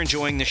hope you're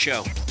enjoying the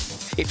show.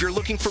 If you're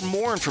looking for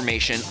more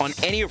information on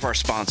any of our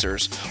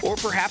sponsors, or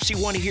perhaps you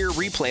want to hear a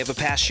replay of a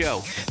past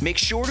show, make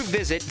sure to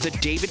visit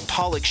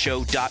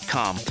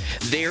thedavidpollockshow.com.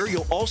 There,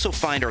 you'll also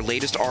find our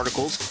latest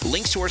articles,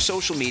 links to our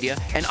social media,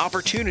 and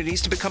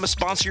opportunities to become a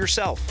sponsor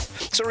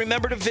yourself. So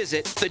remember to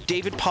visit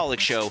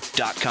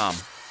thedavidpollockshow.com.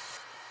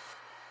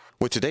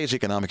 With today's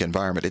economic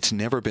environment, it's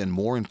never been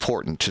more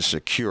important to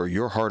secure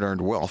your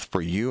hard-earned wealth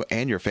for you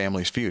and your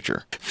family's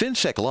future.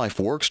 FinSec Life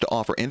works to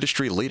offer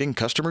industry-leading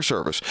customer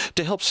service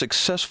to help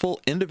successful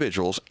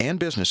individuals and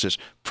businesses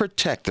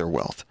protect their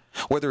wealth.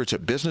 Whether it's a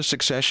business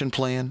succession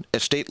plan,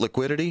 estate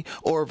liquidity,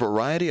 or a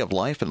variety of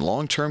life and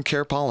long-term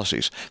care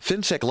policies,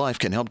 FinSec Life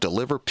can help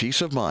deliver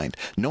peace of mind,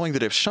 knowing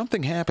that if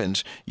something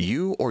happens,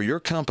 you or your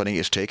company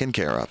is taken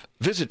care of.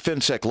 Visit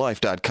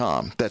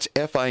finseclife.com. That's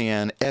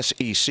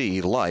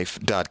FINSEC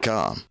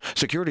life.com.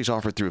 Securities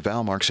offered through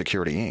Valmark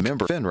Security, Inc.,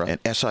 member FINRA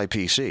and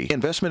SIPC.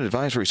 Investment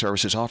advisory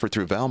services offered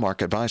through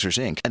Valmark Advisors,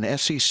 Inc., an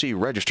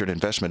SEC-registered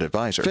investment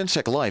advisor.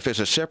 FinSec Life is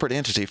a separate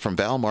entity from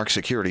Valmark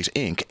Securities,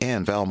 Inc.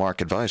 and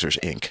Valmark Advisors,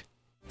 Inc.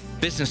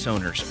 Business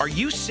owners, are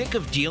you sick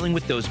of dealing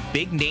with those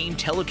big-name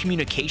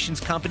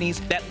telecommunications companies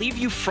that leave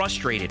you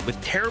frustrated with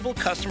terrible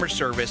customer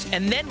service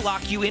and then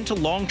lock you into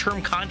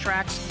long-term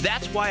contracts?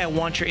 That's why I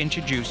want to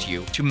introduce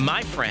you to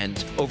my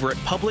friends over at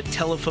Public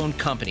Telephone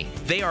Company.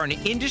 They are an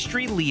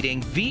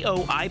industry-leading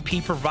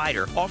VoIP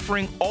provider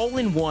offering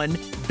all-in-one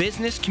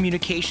business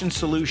communication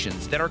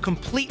solutions that are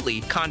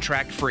completely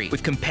contract-free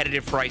with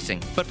competitive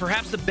pricing. But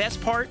perhaps the best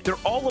part, they're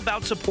all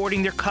about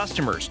supporting their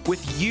customers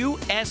with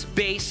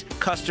US-based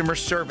customer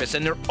service service,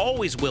 and they're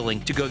always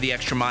willing to go the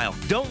extra mile.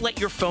 Don't let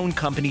your phone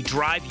company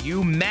drive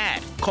you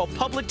mad. Call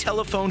Public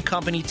Telephone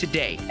Company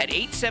today at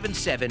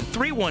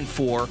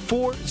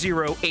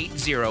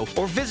 877-314-4080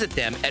 or visit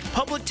them at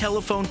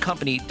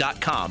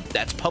publictelephonecompany.com.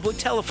 That's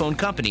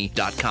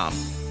publictelephonecompany.com.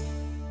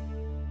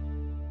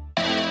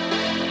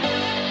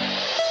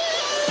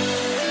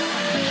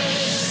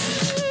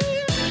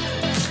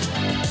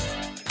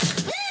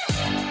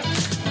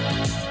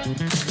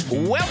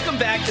 Welcome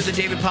back to the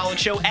David Pollack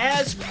Show.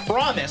 As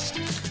promised,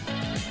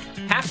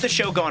 half the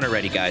show gone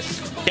already,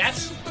 guys.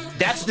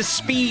 That's the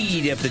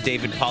speed of the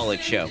David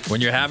Pollack Show. When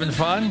you're having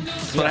fun,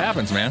 that's what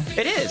happens, man.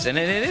 It is, and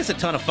it is a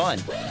ton of fun.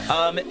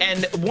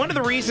 And one of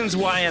the reasons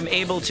why I'm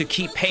able to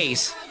keep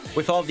pace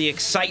with all the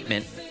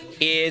excitement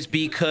is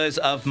because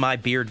of my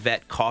Beard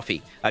Vet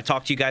coffee. I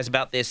talk to you guys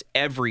about this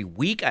every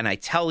week, and I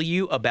tell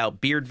you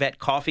about Beard Vet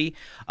coffee.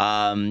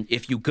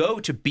 If you go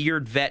to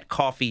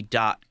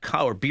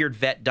beardvetcoffee.com or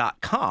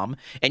beardvet.com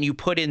and you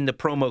put in the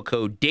promo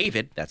code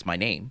David, that's my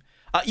name,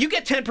 you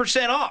get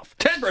 10% off.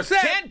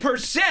 10%?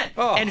 10%!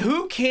 Oh. And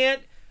who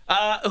can't,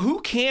 I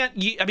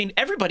mean,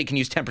 everybody can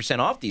use 10%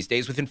 off these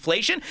days with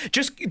inflation.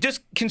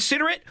 Just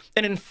consider it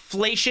an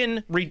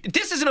inflation,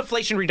 this is an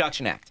Inflation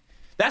Reduction Act.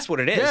 That's what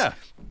it is. Yeah.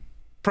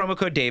 Promo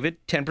code David,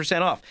 10%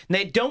 off. And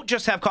they don't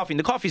just have coffee. And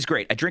the coffee's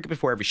great. I drink it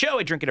before every show.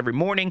 I drink it every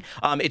morning.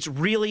 It's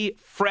really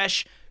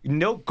fresh,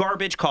 no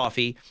garbage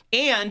coffee.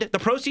 And the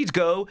proceeds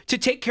go to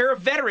take care of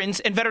veterans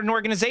and veteran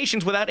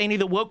organizations without any of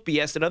the woke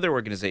BS that other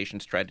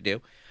organizations try to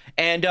do.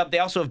 And they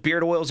also have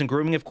beard oils and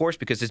grooming, of course,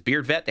 because it's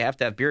Beard Vet. They have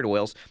to have beard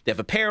oils. They have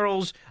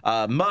apparels,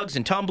 mugs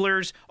and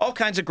tumblers, all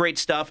kinds of great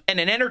stuff, and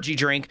an energy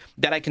drink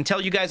that I can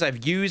tell you guys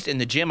I've used in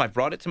the gym. I've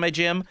brought it to my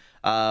gym,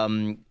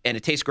 and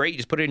it tastes great. You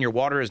just put it in your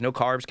water. There's no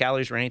carbs,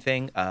 calories, or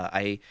anything.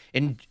 I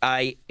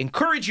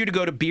encourage you to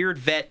go to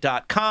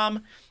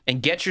beardvet.com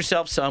and get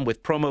yourself some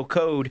with promo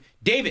code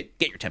David.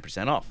 Get your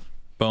 10% off.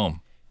 Boom.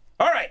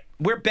 All right,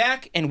 we're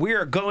back, and we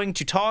are going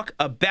to talk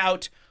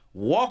about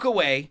Walk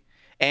Away.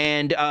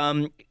 And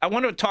I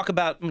want to talk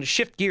about, I'm going to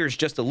shift gears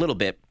just a little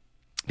bit,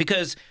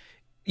 because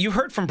you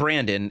heard from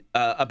Brandon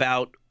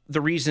about the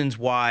reasons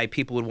why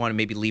people would want to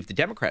maybe leave the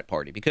Democrat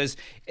Party. Because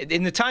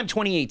in the time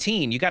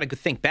 2018, you got to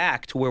think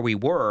back to where we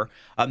were.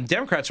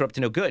 Democrats were up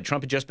to no good.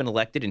 Trump had just been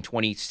elected in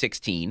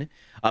 2016.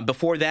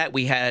 Before that,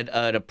 we had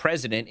a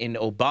president in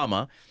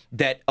Obama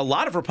that a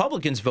lot of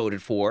Republicans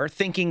voted for,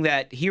 thinking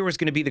that he was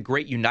going to be the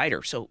great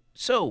uniter.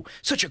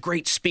 Such a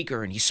great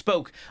speaker, and he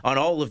spoke on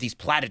all of these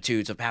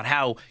platitudes about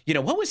how,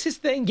 what was his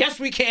thing? Yes,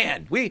 we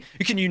can. We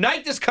can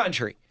unite this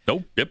country.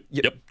 Nope. Yep.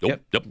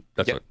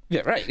 That's right.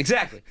 Yeah, right.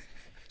 Exactly.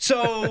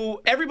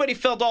 So everybody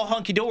felt all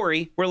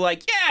hunky-dory. We're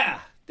like, yeah,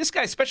 this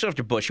guy, especially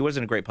after Bush, he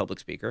wasn't a great public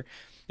speaker.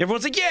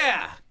 Everyone's like,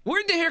 yeah,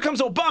 here comes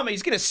Obama.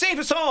 He's going to save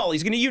us all.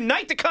 He's going to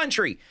unite the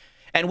country.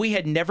 And we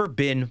had never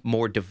been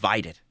more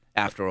divided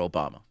after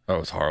Obama. Oh,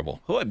 it was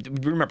horrible.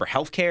 Remember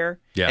healthcare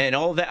and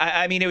all that?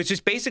 I mean, it was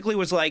just basically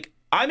was like,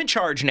 I'm in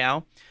charge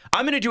now.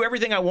 I'm going to do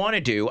everything I want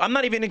to do. I'm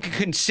not even going to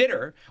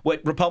consider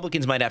what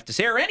Republicans might have to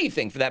say or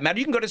anything for that matter.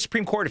 You can go to the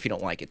Supreme Court if you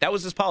don't like it. That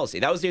was his policy.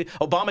 That was the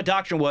Obama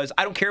doctrine was,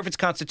 I don't care if it's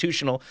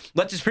constitutional.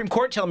 Let the Supreme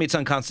Court tell me it's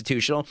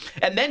unconstitutional.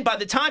 And then by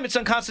the time it's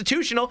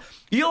unconstitutional,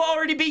 you'll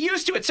already be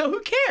used to it. So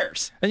who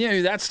cares?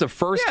 And that's the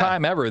first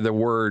time ever the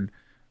word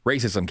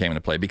racism came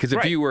into play, because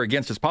if you were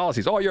against his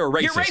policies, you're a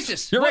racist. You're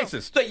racist. You're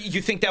racist. So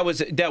you think that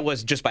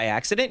was just by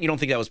accident? You don't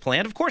think that was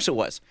planned? Of course it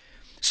was.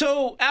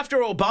 So after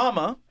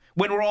Obama,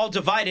 when we're all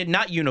divided,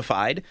 not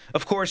unified,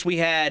 of course we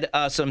had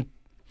some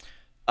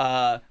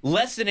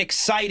less than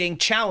exciting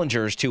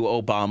challengers to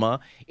Obama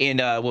in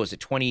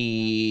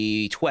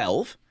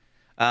 2012.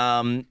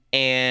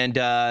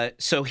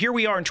 So here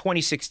we are in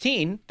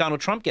 2016. Donald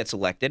Trump gets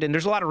elected, and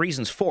there's a lot of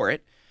reasons for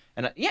it.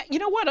 And you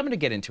know what? I'm going to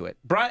get into it.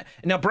 Brian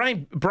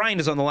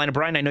is on the line. And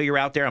Brian, I know you're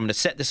out there. I'm going to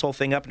set this whole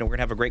thing up, and we're going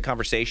to have a great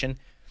conversation.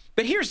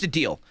 But here's the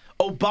deal.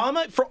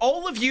 Obama, for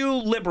all of you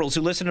liberals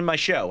who listen to my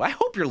show, I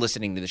hope you're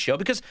listening to the show,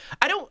 because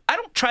I don't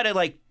try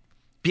to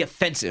be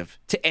offensive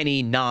to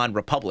any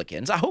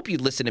non-Republicans. I hope you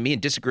listen to me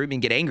and disagree with me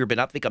and get angry, but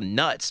not think I'm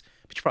nuts.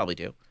 But you probably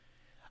do.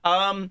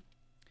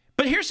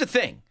 But here's the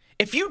thing.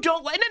 If you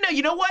don't no,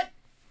 you know what?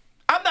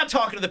 I'm not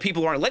talking to the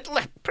people who aren't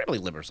probably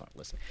liberals aren't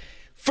listening.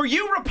 For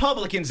you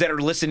Republicans that are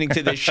listening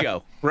to this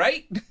show,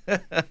 right?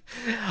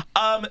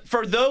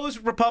 For those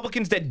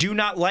Republicans that do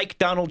not like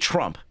Donald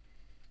Trump,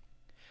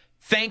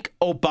 thank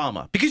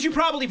Obama, because you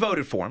probably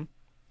voted for him.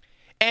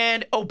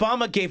 And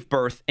Obama gave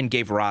birth and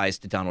gave rise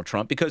to Donald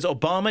Trump, because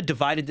Obama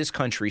divided this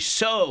country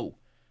so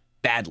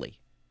badly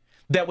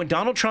that when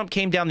Donald Trump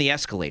came down the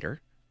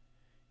escalator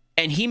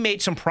and he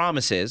made some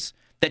promises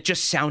that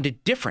just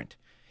sounded different.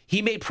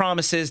 He made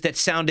promises that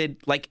sounded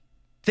like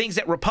things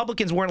that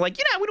Republicans weren't like,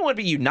 we don't want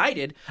to be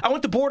united. I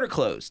want the border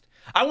closed.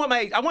 I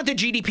want the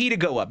GDP to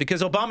go up,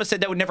 because Obama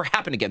said that would never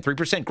happen again.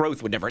 3%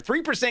 growth would never.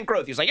 3%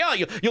 growth. He was like,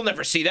 you'll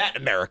never see that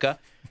in America.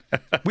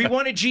 We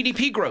wanted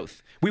GDP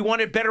growth. We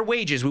wanted better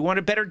wages. We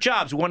wanted better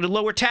jobs. We wanted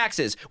lower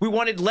taxes. We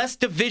wanted less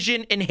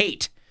division and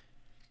hate.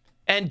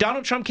 And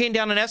Donald Trump came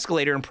down an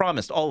escalator and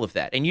promised all of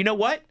that. And you know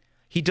what?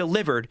 He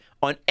delivered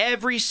on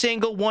every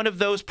single one of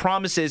those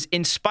promises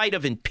in spite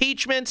of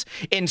impeachments,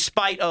 in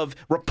spite of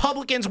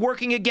Republicans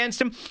working against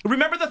him.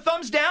 Remember the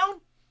thumbs down?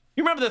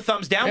 You remember the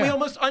thumbs down?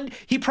 Yeah.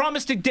 He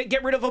promised to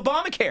get rid of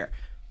Obamacare.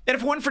 And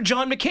if it wasn't for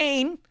John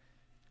McCain,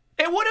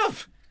 it would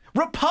have.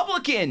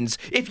 Republicans,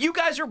 if you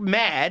guys are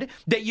mad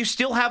that you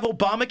still have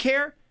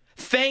Obamacare,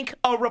 thank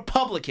a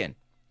Republican.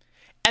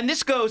 And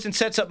this goes and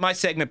sets up my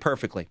segment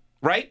perfectly,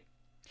 right?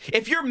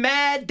 If you're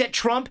mad that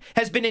Trump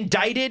has been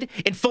indicted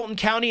in Fulton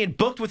County and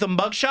booked with a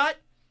mugshot,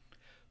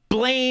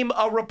 blame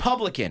a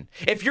Republican.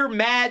 If you're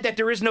mad that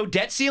there is no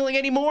debt ceiling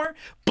anymore,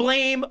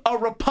 blame a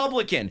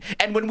Republican.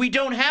 And when we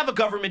don't have a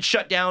government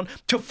shutdown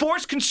to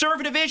force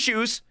conservative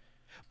issues,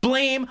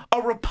 blame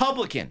a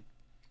Republican.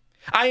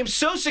 I am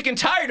so sick and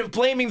tired of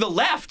blaming the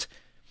left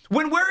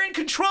when we're in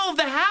control of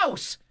the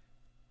House.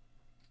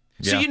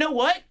 So you know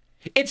what?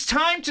 It's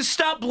time to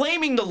stop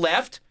blaming the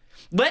left.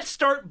 Let's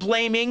start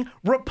blaming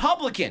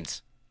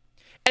Republicans.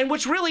 And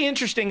what's really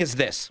interesting is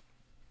this.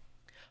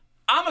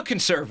 I'm a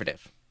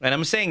conservative, and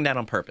I'm saying that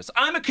on purpose.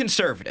 I'm a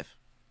conservative.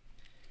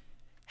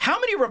 How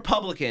many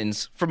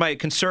Republicans, for my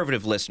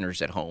conservative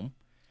listeners at home,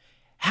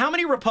 how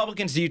many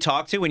Republicans do you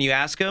talk to when you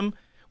ask them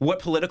what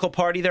political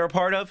party they're a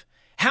part of?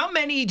 How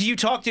many do you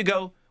talk to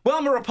go, well,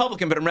 I'm a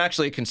Republican, but I'm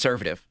actually a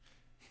conservative?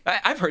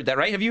 I've heard that,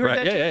 right? Have you heard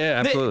that?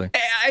 Yeah, absolutely.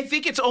 I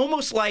think it's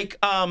almost like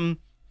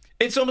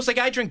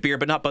I drink beer,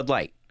 but not Bud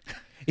Light.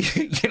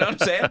 You know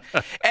what I'm saying?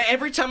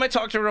 Every time I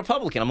talk to a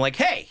Republican, I'm like,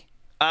 hey,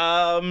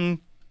 what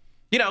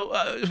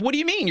do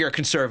you mean you're a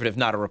conservative,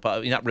 not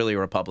really a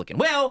Republican?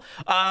 Well,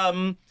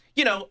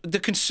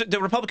 the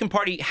Republican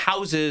Party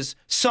houses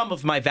some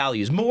of my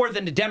values more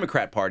than the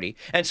Democrat Party,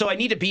 and so I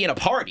need to be in a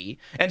party,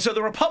 and so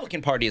the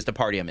Republican Party is the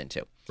party I'm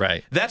into.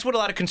 Right. That's what a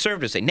lot of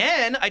conservatives say.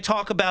 Then I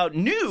talk about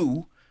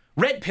new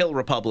red pill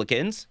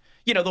Republicans,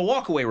 the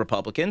walkaway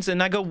Republicans,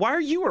 and I go, why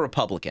are you a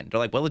Republican? They're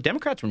like, well, the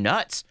Democrats were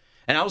nuts,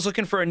 and I was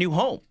looking for a new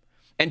home,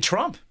 and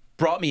Trump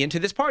brought me into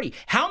this party.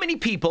 How many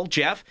people,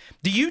 Jeff,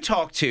 do you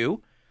talk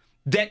to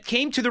that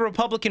came to the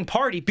Republican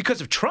Party because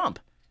of Trump?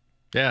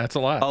 Yeah, that's a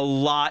lot. A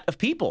lot of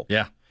people.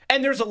 Yeah.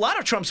 And there's a lot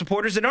of Trump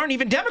supporters that aren't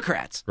even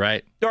Democrats.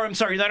 Right. Or, I'm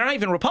sorry, that aren't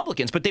even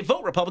Republicans, but they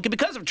vote Republican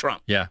because of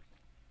Trump. Yeah.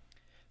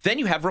 Then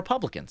you have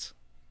Republicans.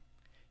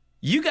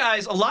 You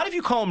guys, a lot of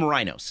you call them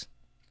rhinos.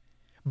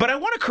 But I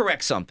want to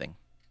correct something.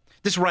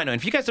 This rhino, and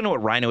if you guys don't know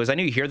what rhino is, I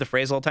know you hear the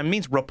phrase all the time. It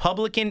means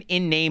Republican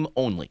in name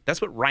only.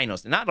 That's what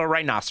rhinos, not a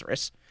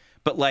rhinoceros,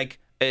 but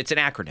it's an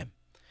acronym.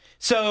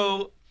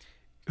 So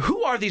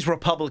who are these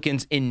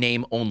Republicans in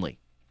name only?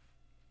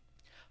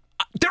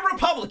 They're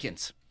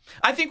Republicans.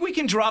 I think we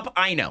can drop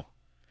I know.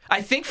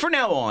 I think for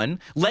now on,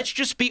 let's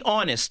just be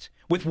honest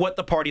with what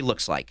the party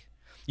looks like.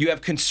 You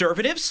have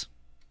conservatives.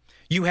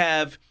 You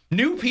have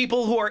new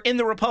people who are in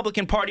the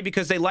Republican Party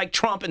because they like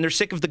Trump and they're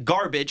sick of the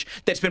garbage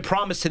that's been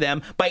promised to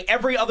them by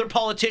every other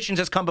politician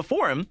that's come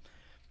before him.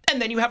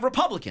 And then you have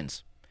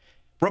Republicans.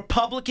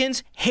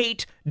 Republicans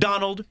hate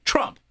Donald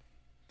Trump.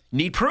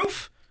 Need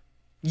proof?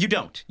 You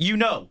don't. You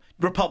know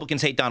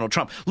Republicans hate Donald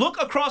Trump.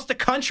 Look across the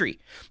country.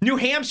 New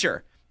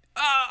Hampshire.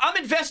 I'm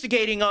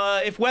investigating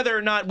if whether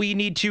or not we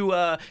need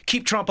to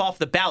keep Trump off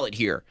the ballot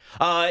here.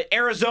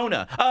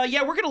 Arizona. We're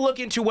going to look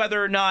into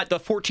whether or not the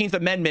 14th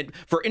Amendment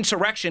for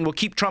insurrection will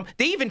keep Trump.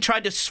 They even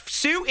tried to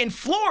sue in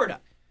Florida.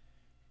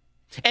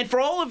 And for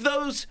all of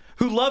those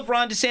who love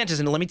Ron DeSantis,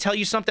 and let me tell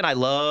you something, I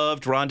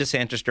loved Ron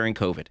DeSantis during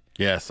COVID.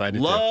 Yes, I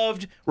did.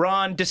 Loved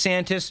Ron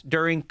DeSantis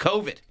during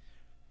COVID.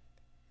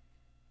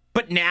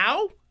 But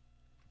now,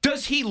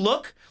 does he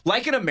look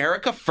like an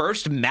America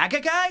First MAGA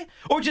guy?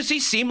 Or does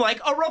he seem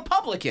like a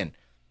Republican?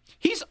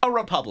 He's a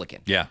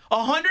Republican. Yeah.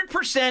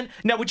 100%.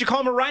 Now, would you call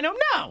him a rhino?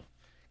 No.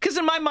 Because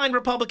in my mind,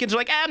 Republicans are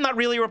like, I'm not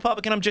really a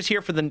Republican. I'm just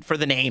here for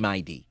the name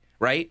ID,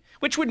 right?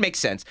 Which would make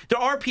sense. There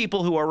are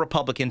people who are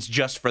Republicans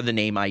just for the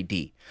name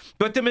ID.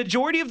 But the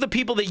majority of the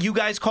people that you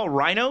guys call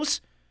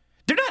rhinos,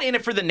 they're not in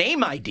it for the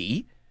name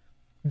ID.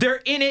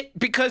 They're in it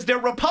because they're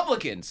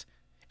Republicans.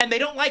 And they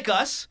don't like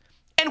us,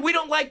 and we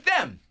don't like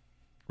them.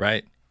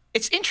 Right.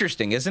 It's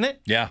interesting, isn't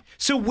it? Yeah.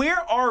 So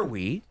where are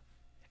we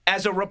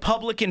as a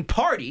Republican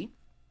Party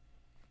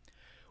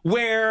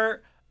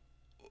where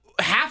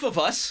half of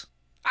us,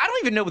 I don't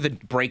even know what the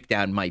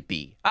breakdown might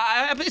be.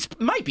 It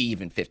might be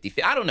even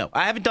 50-50. I don't know.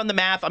 I haven't done the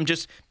math. I'm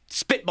just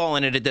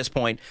spitballing it at this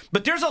point.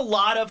 But there's a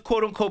lot of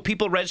quote-unquote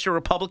people registered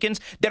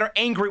Republicans that are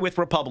angry with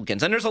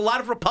Republicans. And there's a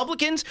lot of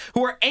Republicans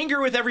who are angry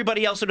with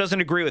everybody else who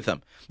doesn't agree with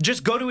them.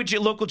 Just go to a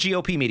local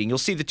GOP meeting. You'll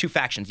see the two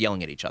factions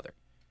yelling at each other.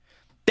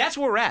 That's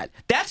where we're at.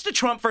 That's the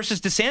Trump versus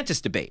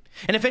DeSantis debate.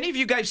 And if any of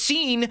you guys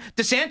seen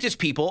DeSantis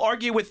people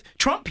argue with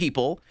Trump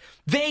people,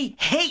 they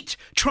hate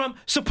Trump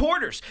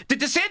supporters. The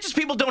DeSantis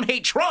people don't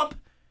hate Trump.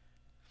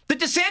 The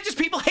DeSantis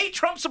people hate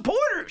Trump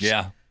supporters.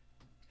 Yeah.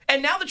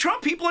 And now the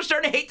Trump people are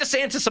starting to hate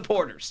DeSantis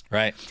supporters.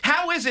 Right.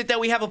 How is it that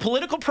we have a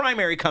political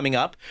primary coming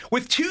up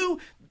with two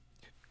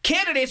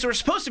candidates who are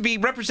supposed to be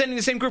representing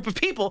the same group of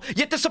people,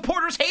 yet the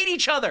supporters hate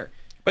each other?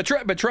 But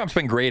Trump's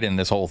been great in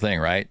this whole thing,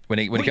 right? When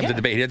he comes to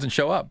debate, he doesn't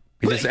show up.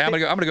 He's just, I'm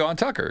gonna go on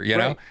Tucker. You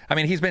know, I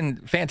mean, he's been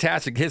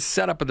fantastic. His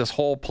setup of this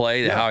whole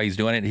play, how he's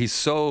doing it, he's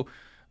so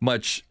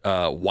much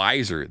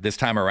wiser this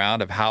time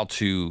around of how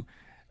to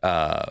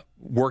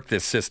work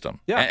this system.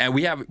 Yeah. And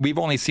we've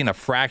only seen a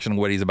fraction of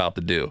what he's about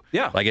to do.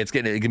 Yeah. Like it's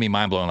gonna be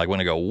mind blowing. Like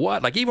when I go,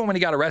 what? Like even when he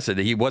got arrested,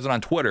 he wasn't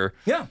on Twitter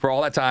for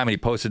all that time, and he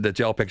posted the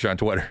jail picture on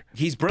Twitter.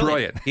 He's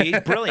brilliant. He's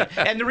brilliant.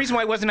 And the reason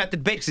why he wasn't at the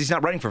debate is he's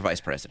not running for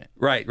vice president.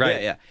 Right.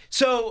 Yeah.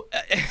 So,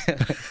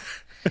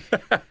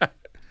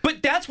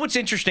 but that's what's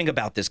interesting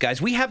about this,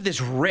 guys. We have this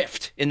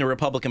rift in the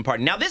Republican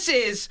Party. Now this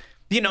is,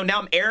 now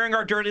I'm airing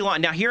our dirty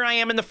laundry. Now here I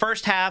am in the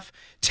first half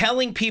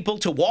telling people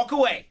to walk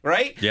away,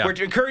 right? Yeah. We're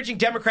encouraging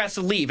Democrats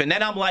to leave. And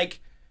then I'm like,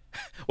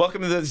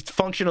 welcome to the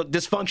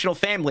dysfunctional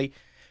family.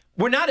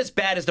 We're not as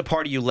bad as the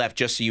party you left,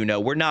 just so you know.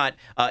 We're not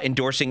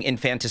endorsing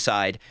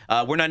infanticide.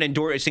 We're not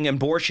endorsing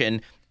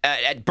abortion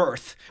at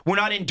birth. We're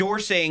not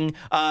endorsing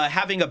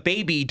having a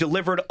baby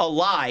delivered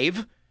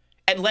alive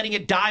and letting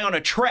it die on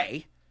a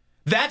tray.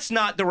 That's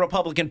not the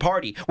Republican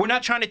Party. We're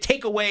not trying to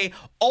take away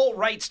all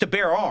rights to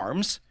bear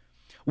arms.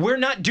 We're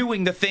not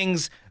doing the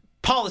things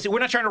policy. We're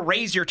not trying to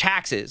raise your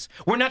taxes.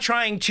 We're not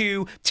trying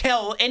to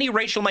tell any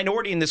racial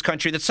minority in this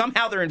country that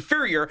somehow they're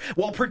inferior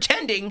while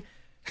pretending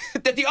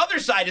that the other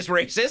side is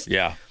racist.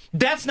 Yeah.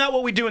 That's not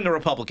what we do in the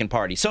Republican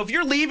Party. So if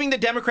you're leaving the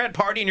Democrat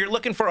Party and you're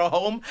looking for a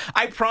home,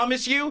 I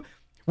promise you,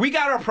 we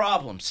got our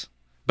problems.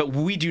 But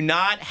we do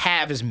not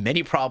have as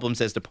many problems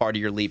as the party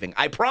you're leaving.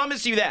 I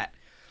promise you that.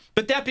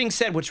 But that being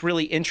said, what's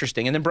really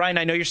interesting, and then Brian,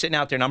 I know you're sitting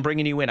out there and I'm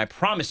bringing you in, I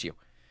promise you.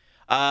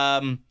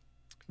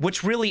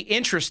 What's really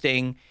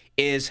interesting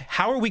is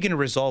how are we going to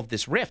resolve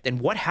this rift and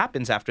what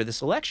happens after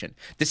this election?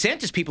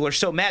 DeSantis people are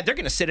so mad, they're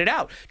going to sit it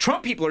out.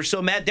 Trump people are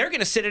so mad, they're going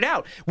to sit it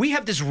out. We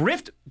have this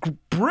rift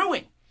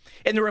brewing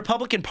in the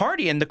Republican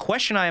Party, and the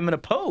question I am going to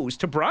pose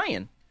to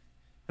Brian, and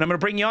I'm going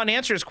to bring you on to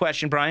answer this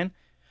question, Brian,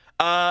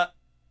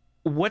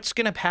 what's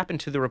going to happen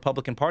to the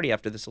Republican Party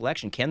after this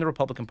election? Can the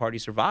Republican Party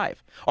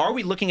survive? Are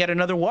we looking at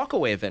another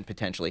walkaway event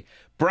potentially?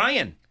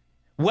 Brian,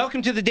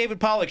 welcome to the David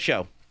Pollack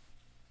Show.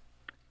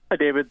 Hi,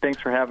 David. Thanks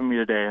for having me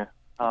today.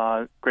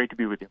 Great to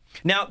be with you.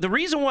 Now, the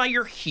reason why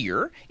you're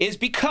here is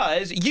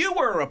because you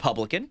were a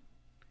Republican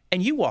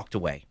and you walked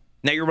away.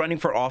 Now you're running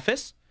for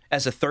office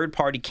as a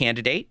third-party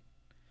candidate.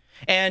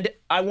 And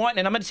I'm going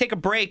to take a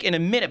break in a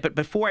minute, but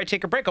before I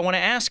take a break, I want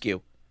to ask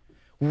you,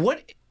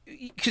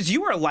 because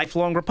you were a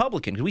lifelong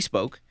Republican, we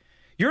spoke.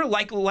 You're a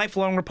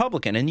lifelong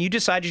Republican, and you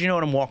decided,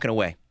 I'm walking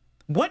away.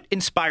 What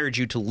inspired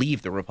you to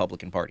leave the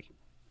Republican Party?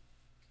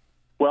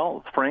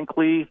 Well,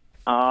 frankly,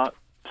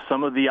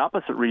 some of the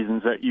opposite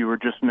reasons that you were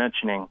just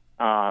mentioning.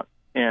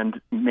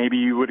 And maybe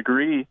you would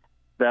agree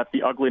that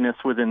the ugliness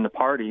within the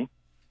party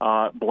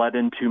bled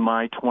into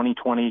my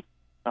 2020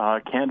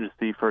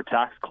 candidacy for a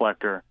tax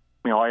collector.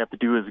 All you have to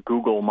do is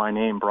Google my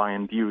name,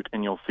 Brian Beute,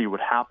 and you'll see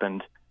what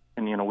happened.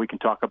 And, we can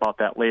talk about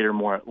that later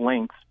more at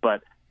length.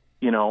 But,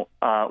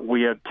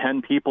 we have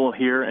 10 people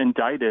here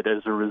indicted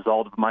as a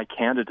result of my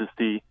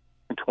candidacy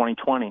in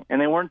 2020.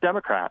 And they weren't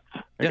Democrats.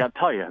 I got to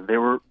tell you, they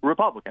were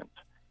Republicans.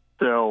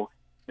 So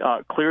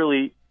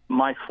clearly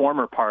my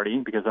former party,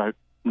 because I'm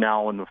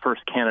now in the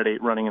first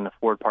candidate running in the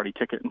Ford party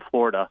ticket in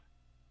Florida,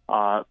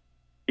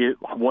 it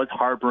was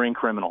harboring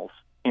criminals.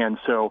 And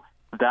so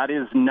that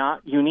is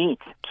not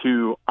unique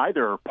to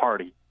either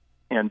party.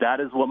 And that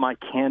is what my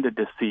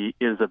candidacy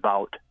is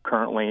about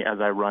currently as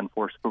I run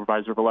for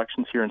supervisor of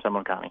elections here in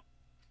Seminole County.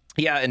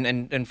 Yeah,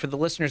 and for the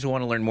listeners who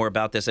want to learn more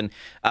about this, and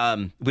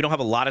we don't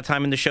have a lot of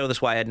time in the show,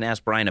 that's why I hadn't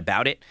asked Brian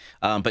about it.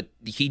 But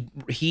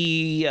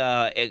he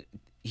saw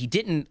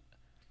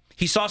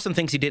some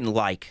things he didn't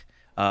like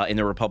in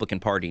the Republican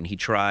Party, and he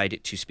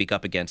tried to speak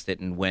up against it.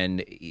 And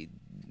when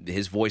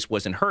his voice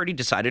wasn't heard, he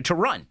decided to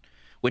run,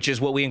 which is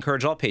what we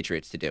encourage all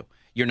patriots to do.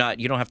 You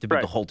don't have to be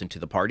beholden to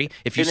the party.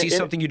 If you see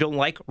something you don't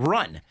like,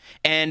 run.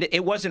 And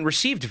it wasn't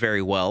received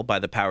very well by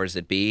the powers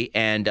that be,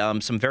 and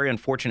some very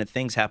unfortunate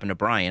things happened to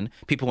Brian.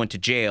 People went to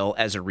jail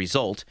as a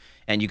result,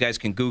 and you guys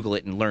can Google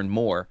it and learn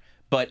more.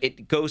 But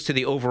it goes to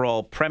the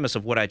overall premise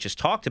of what I just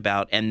talked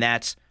about, and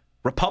that's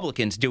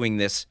Republicans doing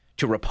this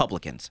to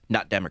Republicans,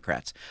 not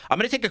Democrats. I'm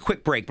going to take a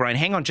quick break. Brian,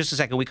 hang on just a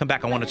second. When we come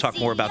back, I want to talk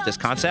more about this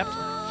concept.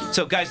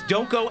 So, guys,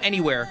 don't go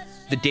anywhere.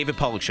 The David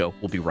Pollack Show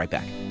will be right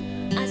back.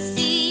 I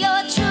see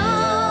your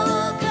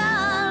true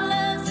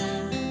colors.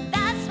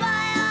 That's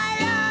why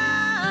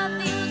I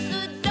love you.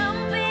 So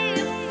don't be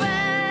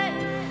afraid.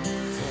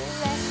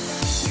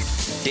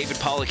 David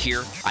Pollack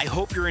here. I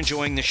hope you're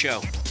enjoying the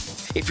show.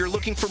 If you're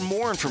looking for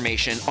more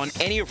information on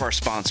any of our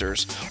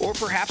sponsors, or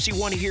perhaps you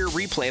want to hear a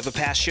replay of a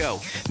past show,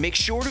 make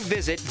sure to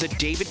visit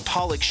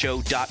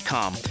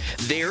thedavidpollackshow.com.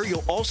 There,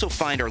 you'll also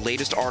find our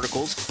latest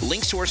articles,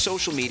 links to our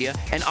social media,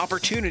 and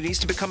opportunities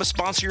to become a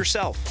sponsor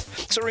yourself.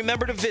 So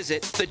remember to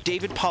visit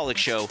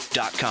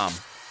thedavidpollackshow.com.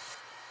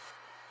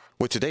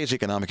 With today's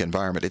economic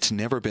environment, it's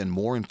never been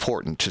more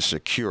important to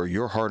secure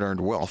your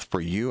hard-earned wealth for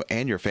you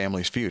and your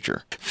family's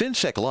future.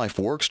 FinSec Life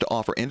works to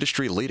offer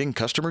industry-leading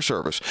customer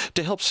service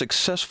to help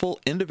successful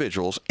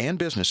individuals and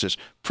businesses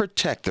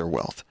protect their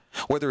wealth.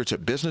 Whether it's a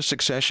business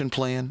succession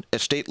plan,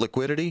 estate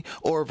liquidity,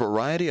 or a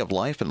variety of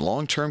life and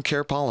long-term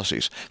care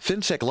policies,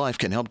 FinSec Life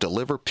can help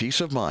deliver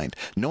peace of mind,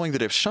 knowing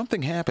that if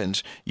something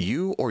happens,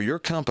 you or your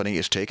company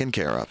is taken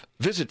care of.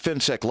 Visit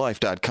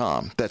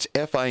finseclife.com. That's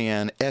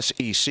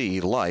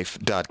FINSEC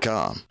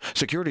life.com.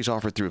 Securities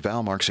offered through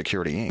Valmark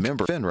Security Inc.,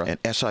 member FINRA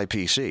and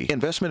SIPC.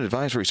 Investment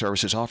advisory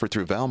services offered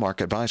through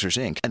Valmark Advisors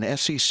Inc., an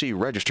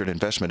SEC-registered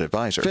investment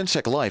advisor.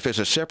 FinSec Life is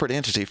a separate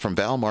entity from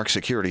Valmark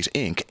Securities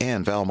Inc.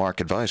 and Valmark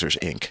Advisors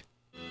Inc.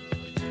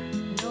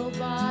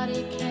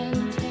 Nobody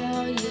can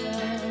tell you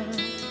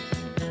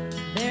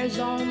there's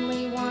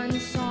only one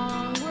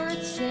song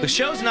worth singing. The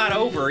show's not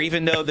over,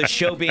 even though the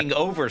show being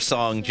over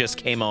song just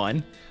came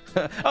on.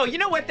 Oh, you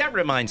know what? That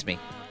reminds me.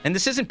 And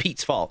this isn't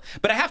Pete's fault,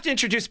 but I have to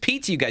introduce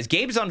Pete to you guys.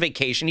 Gabe's on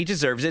vacation. He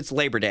deserves it. It's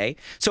Labor Day.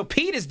 So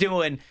Pete is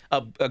doing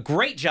a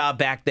great job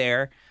back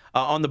there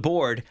on the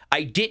board.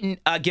 I didn't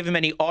give him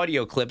any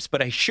audio clips,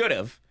 but I should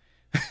have.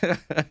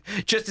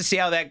 Just to see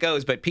how that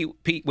goes. But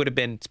Pete would have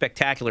been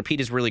spectacular. Pete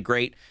is really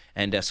great.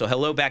 And so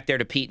hello back there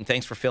to Pete, and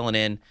thanks for filling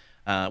in.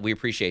 We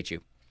appreciate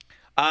you.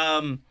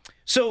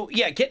 So,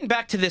 yeah, getting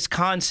back to this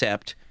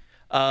concept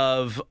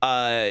of,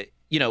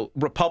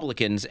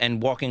 Republicans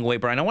and walking away,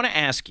 Brian, I want to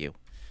ask you.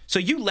 So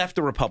you left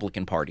the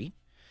Republican Party,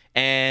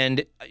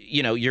 and,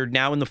 you're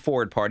now in the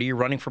Forward Party. You're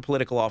running for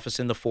political office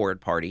in the Forward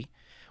Party.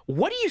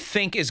 What do you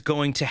think is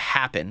going to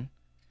happen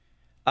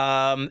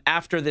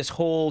after this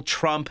whole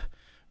Trump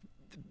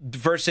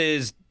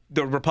versus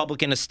the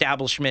Republican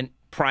establishment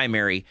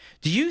primary?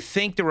 Do you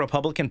think the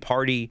Republican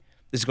Party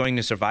is going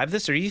to survive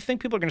this, or do you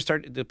think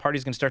the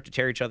party's going to start to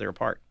tear each other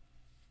apart?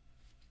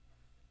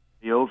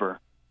 Over.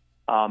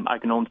 I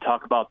can only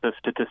talk about the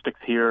statistics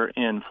here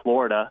in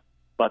Florida,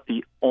 but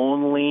the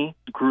only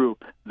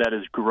group that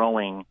is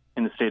growing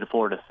in the state of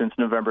Florida since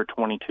November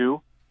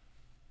 22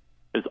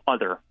 is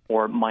other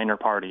or minor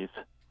parties.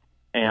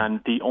 And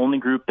the only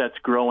group that's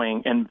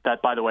growing, and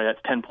that, by the way, that's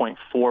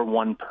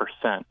 10.41%.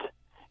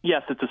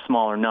 Yes, it's a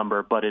smaller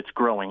number, but it's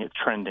growing. It's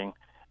trending.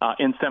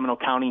 In Seminole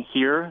County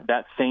here,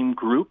 that same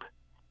group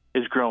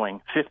is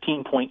growing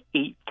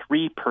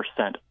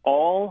 15.83%.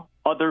 All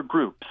other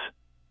groups,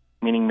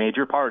 meaning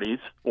major parties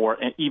or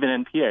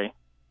even NPA,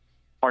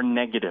 are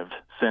negative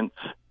since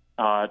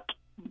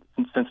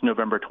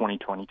November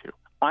 2022.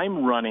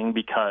 I'm running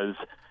because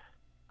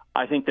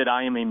I think that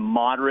I am a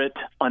moderate,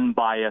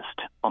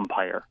 unbiased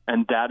umpire,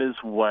 and that is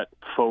what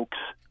folks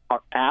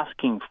are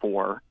asking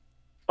for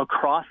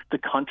across the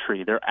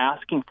country. They're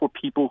asking for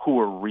people who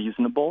are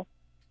reasonable,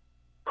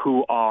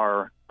 who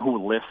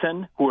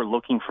listen, who are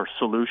looking for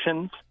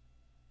solutions,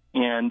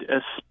 and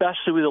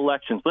especially with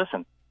elections.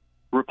 Listen,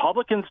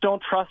 Republicans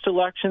don't trust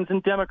elections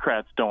and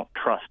Democrats don't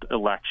trust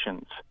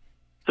elections.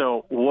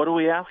 So what are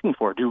we asking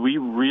for? Do we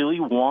really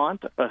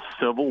want a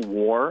civil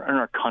war in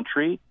our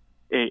country,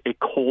 a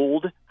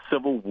cold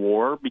civil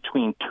war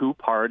between two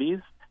parties?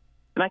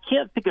 And I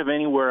can't think of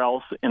anywhere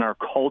else in our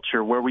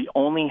culture where we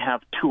only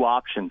have two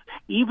options.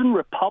 Even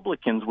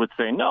Republicans would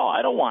say, no,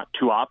 I don't want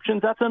two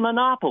options. That's a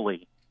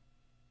monopoly.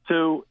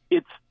 So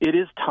it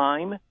is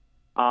time.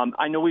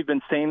 I know we've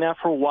been saying that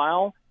for a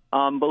while,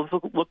 but let's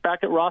look back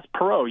at Ross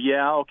Perot.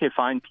 Yeah, okay,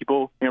 fine.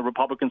 People,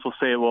 Republicans will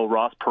say, well,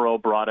 Ross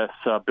Perot brought us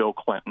Bill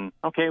Clinton.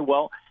 Okay,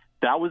 well,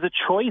 that was a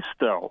choice,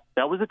 though.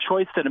 That was a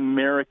choice that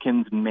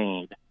Americans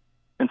made.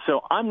 And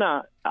so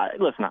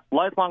listen,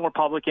 lifelong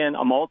Republican.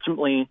 I'm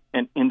ultimately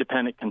an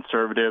independent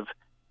conservative.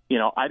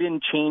 I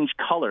didn't change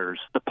colors.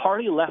 The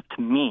party left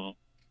me.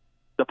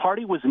 The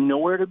party was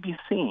nowhere to be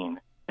seen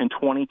in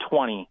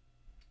 2020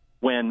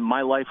 when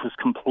my life was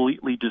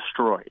completely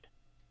destroyed.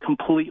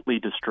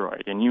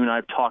 And you and I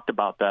have talked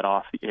about that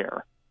off the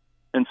air.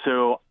 And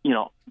so,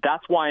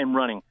 that's why I'm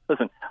running.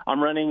 Listen,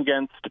 I'm running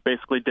against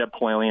basically Deb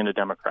Polalian, a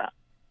Democrat.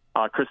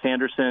 Chris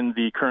Anderson,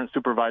 the current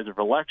supervisor of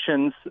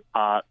elections,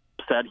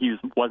 said he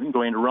wasn't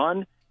going to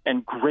run,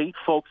 and great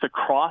folks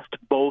across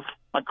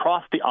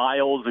the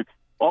aisles,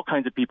 all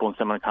kinds of people in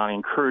Seminole County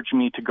encouraged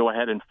me to go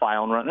ahead and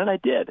file and run, and I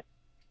did.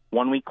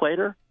 1 week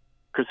later,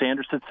 Chris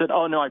Anderson said,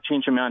 oh, no, I've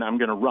changed my mind, I'm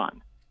going to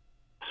run.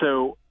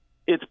 So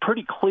it's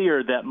pretty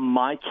clear that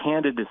my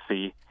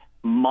candidacy,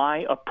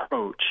 my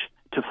approach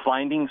to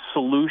finding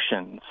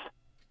solutions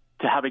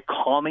to have a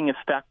calming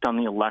effect on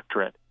the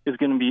electorate is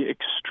going to be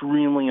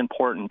extremely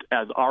important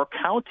as our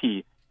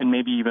county and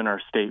maybe even our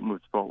state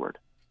moves forward.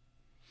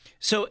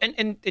 So,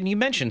 and you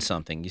mentioned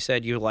something. You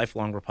said you're a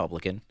lifelong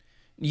Republican.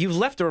 You've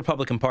left the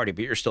Republican Party,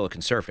 but you're still a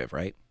conservative,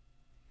 right?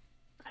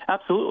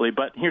 Absolutely.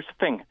 But here's the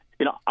thing.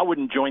 I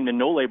wouldn't join the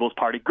No Labels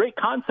Party. Great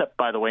concept,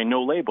 by the way,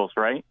 No Labels,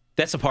 right?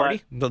 That's a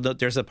party?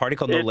 There's a party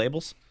called No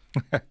Labels?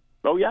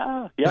 Oh,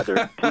 yeah. Yeah,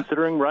 they're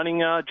considering running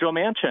Joe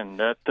Manchin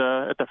at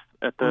the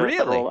really?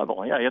 federal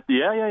level. Yeah,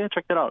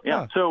 check that out. Yeah.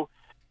 Huh. So,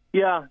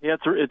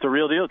 it's a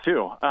real deal,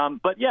 too.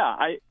 But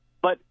I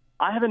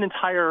have an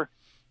entire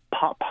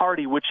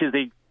party, which is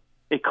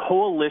a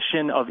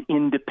coalition of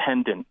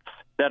independents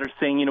that are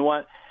saying, you know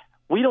what,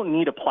 we don't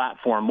need a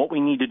platform. What we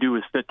need to do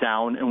is sit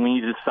down and we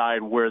need to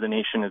decide where the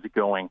nation is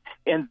going.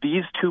 And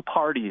these two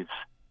parties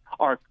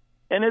are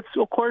And it's,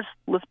 of course,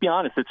 let's be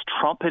honest, it's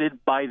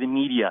trumpeted by the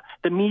media.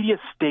 The media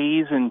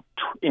stays in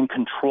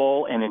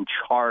control and in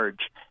charge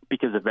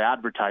because of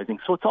advertising.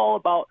 So it's all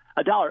about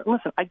a dollar.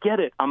 Listen, I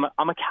get it. I'm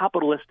a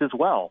capitalist as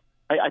well.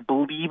 I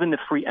believe in the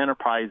free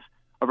enterprise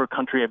of our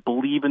country. I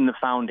believe in the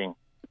founding.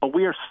 But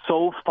we are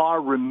so far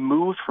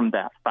removed from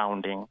that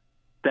founding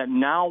that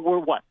now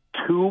we're,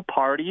 two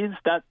parties?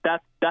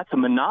 That's a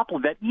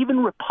monopoly that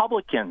even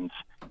Republicans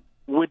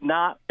would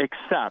not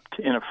accept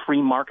in a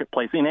free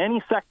marketplace in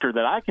any sector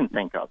that I can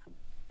think of.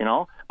 You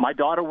know, my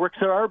daughter works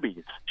at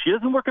Arby's. She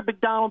doesn't work at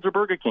McDonald's or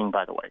Burger King,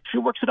 by the way. She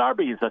works at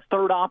Arby's, a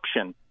third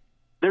option.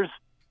 There's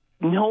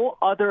no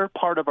other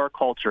part of our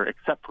culture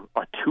except for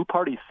a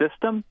two-party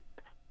system.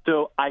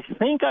 So I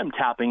think I'm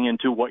tapping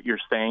into what you're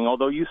saying,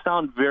 although you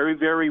sound very,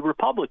 very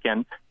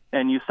Republican,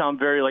 and you sound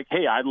very like,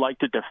 hey, I'd like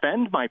to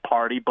defend my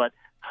party, but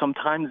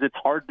sometimes it's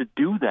hard to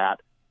do that.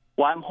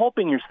 Well, I'm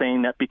hoping you're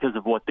saying that because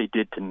of what they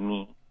did to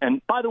me.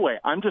 And by the way,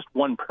 I'm just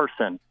one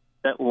person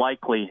that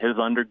likely has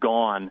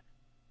undergone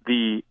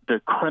the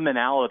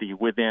criminality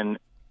within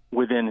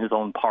his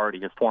own party,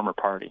 his former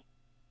party.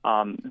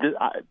 I'm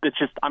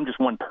just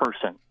one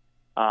person.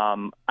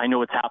 I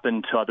know it's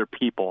happened to other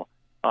people,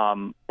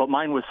 but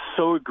mine was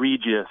so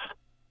egregious.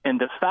 And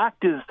the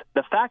fact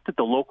that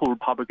the local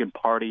Republican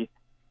Party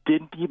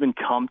didn't even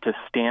come to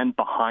stand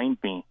behind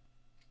me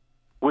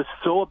was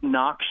so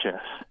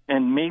obnoxious.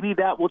 And maybe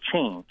that will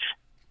change.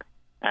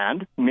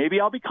 And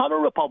maybe I'll become a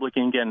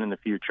Republican again in the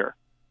future.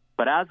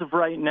 But as of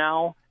right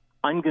now,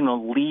 I'm going to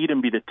lead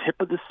and be the tip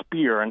of the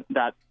spear, and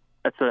that's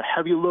a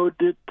heavy load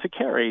to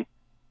carry.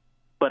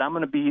 But I'm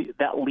going to be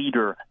that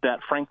leader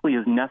that, frankly,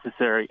 is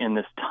necessary in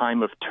this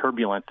time of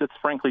turbulence. It's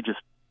frankly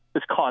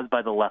it's caused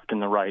by the left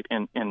and the right,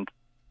 and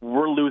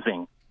we're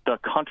losing. The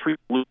country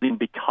losing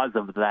because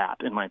of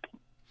that, in my opinion.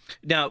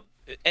 Now,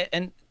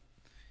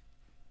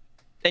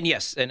 and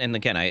yes, and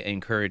again, I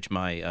encourage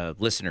my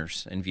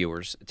listeners and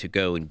viewers to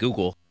go and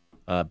Google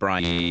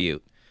Brian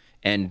Beute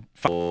and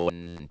follow,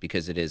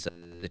 because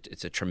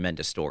it's a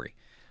tremendous story.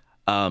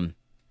 And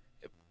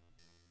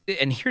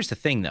here's the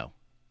thing, though.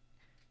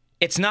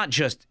 It's not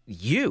just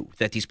you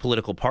that these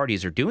political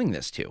parties are doing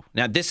this to.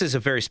 Now, this is a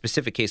very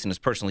specific case, and it's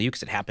personal you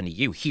because it happened to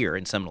you here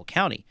in Seminole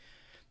County.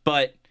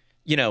 But,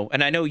 you know,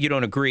 and I know you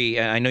don't agree.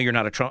 I know you're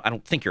not a Trump. I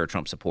don't think you're a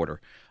Trump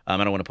supporter. I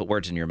don't want to put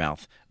words in your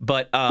mouth.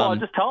 But well,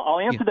 I'll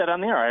answer that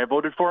on the air. I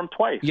voted for him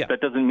twice. Yeah. That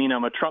doesn't mean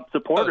I'm a Trump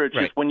supporter. It's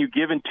just when you're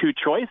given two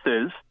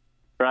choices,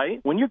 right?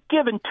 When you're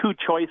given two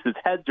choices,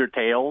 heads or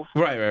tails.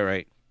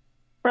 Right.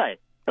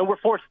 And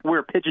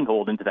we're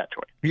pigeonholed into that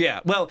choice.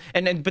 Yeah. Well,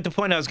 but the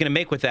point I was going to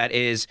make with that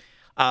is,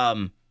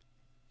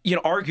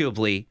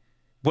 arguably,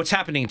 what's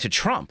happening to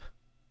Trump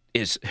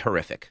is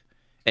horrific,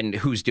 and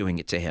who's doing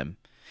it to him.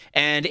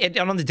 And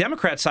on the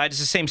Democrat side, it's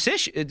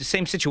the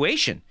same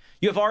situation.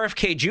 You have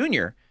RFK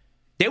Jr.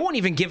 They won't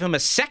even give him a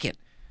second.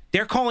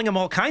 They're calling him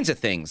all kinds of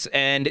things,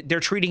 and they're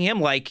treating him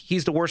like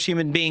he's the worst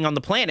human being on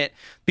the planet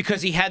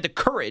because he had the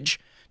courage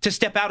to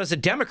step out as a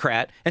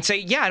Democrat and say,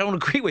 yeah, I don't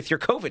agree with your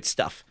COVID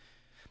stuff.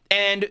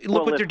 And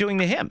look what they're doing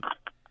to him.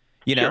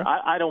 You know, sure,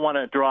 I don't want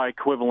to draw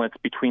equivalence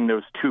between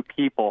those two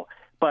people,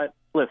 but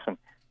listen,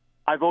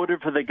 I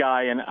voted for the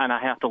guy, and I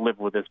have to live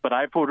with this, but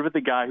I voted for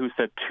the guy who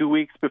said 2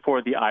 weeks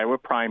before the Iowa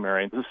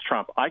primary, and this is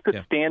Trump, I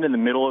could stand in the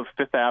middle of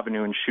Fifth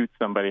Avenue and shoot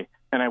somebody,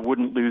 and I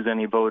wouldn't lose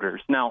any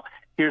voters. Now,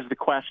 here's the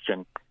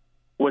question.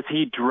 Was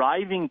he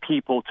driving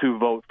people to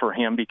vote for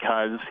him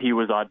because he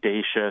was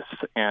audacious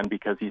and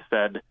because he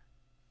said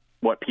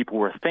what people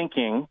were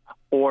thinking,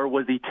 or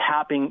was he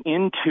tapping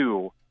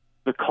into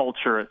the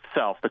culture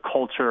itself, the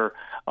culture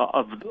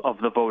of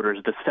the voters,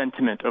 the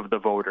sentiment of the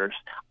voters?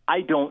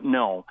 I don't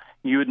know.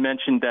 You had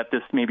mentioned that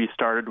this maybe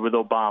started with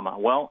Obama.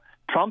 Well,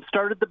 Trump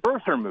started the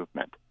birther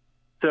movement.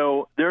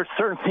 So there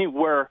certainly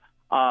were,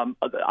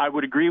 I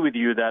would agree with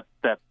you that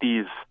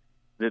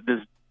this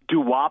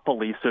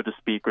duopoly, so to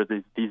speak, or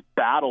these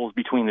battles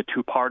between the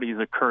two parties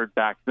occurred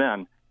back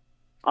then.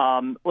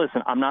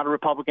 Listen, I'm not a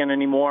Republican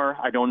anymore.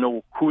 I don't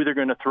know who they're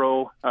going to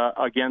throw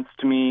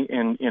against me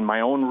in my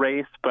own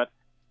race, but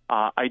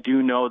I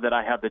do know that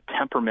I have the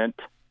temperament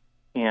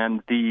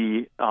and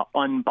the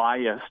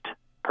unbiased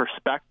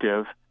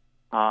perspective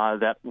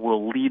that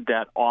will lead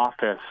that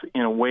office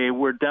in a way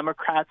where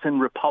Democrats and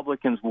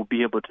Republicans will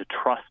be able to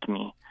trust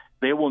me.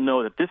 They will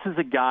know that this is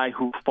a guy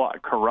who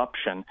fought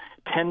corruption.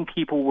 10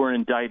 people were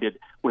indicted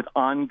with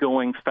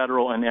ongoing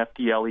federal and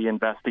FDLE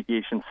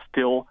investigations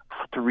still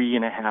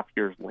 3.5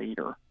 years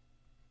later.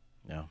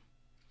 Yeah.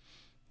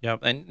 Yeah,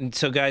 and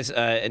so guys,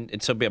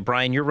 so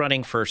Brian, you're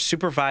running for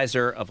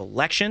supervisor of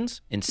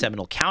elections in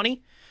Seminole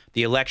County.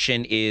 The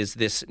election is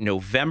this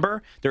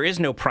November. There is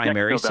no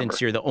primary since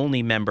you're the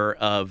only member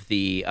of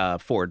the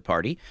Ford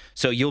Party.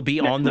 So you'll be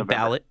on the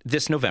ballot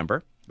this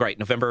November, right?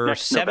 November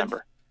 7th.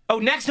 November. Oh,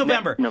 next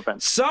November.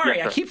 Sorry,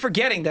 yes, I keep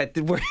forgetting that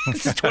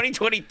this is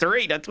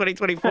 2023, not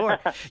 2024.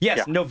 Yes,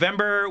 yeah.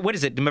 November. What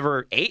is it?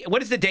 November 8th.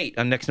 What is the date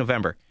on next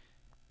November?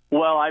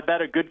 Well, I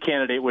bet a good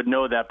candidate would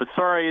know that, but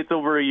sorry, it's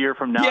over a year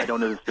from now. I don't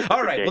know the specific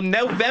All right. date.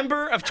 Well,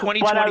 November of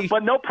 2020.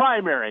 But no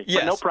primary.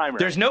 Yes. But no primary.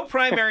 There's no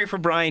primary for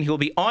Brian. He'll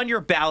be on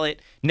your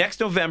ballot next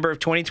November of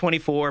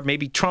 2024.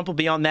 Maybe Trump will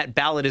be on that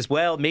ballot as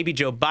well. Maybe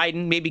Joe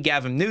Biden. Maybe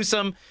Gavin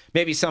Newsom.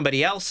 Maybe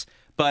somebody else.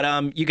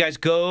 But you guys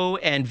go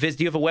and visit.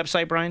 Do you have a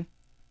website, Brian?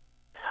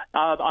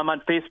 I'm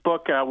on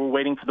Facebook. We're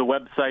waiting for the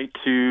website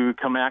to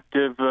come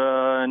active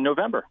in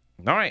November.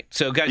 All right.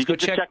 So, guys, go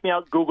check me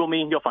out. Google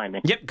me. You'll find me.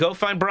 Yep. Go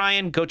find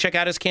Brian. Go check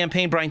out his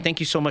campaign. Brian, thank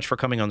you so much for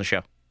coming on the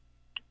show.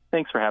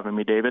 Thanks for having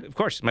me, David. Of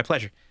course. My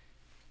pleasure.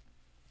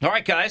 All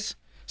right, guys.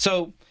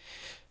 So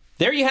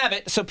there you have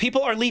it. So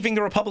people are leaving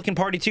the Republican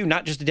Party, too,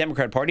 not just the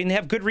Democrat Party, and they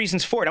have good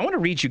reasons for it. I want to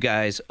read you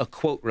guys a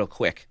quote real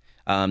quick.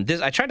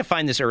 I tried to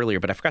find this earlier,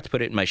 but I forgot to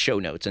put it in my show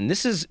notes. And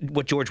this is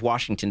what George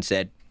Washington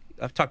said.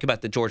 I've talked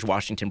about the George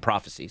Washington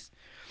prophecies.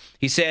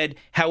 He said,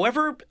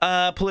 however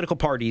political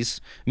parties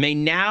may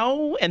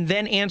now and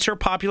then answer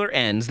popular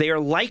ends, they are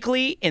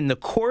likely in the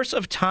course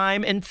of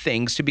time and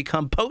things to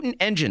become potent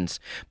engines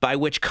by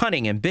which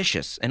cunning,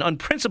 ambitious, and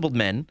unprincipled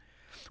men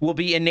will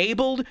be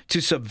enabled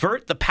to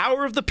subvert the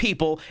power of the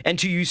people and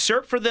to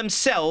usurp for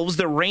themselves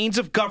the reins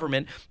of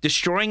government,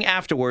 destroying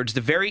afterwards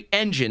the very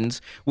engines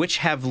which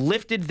have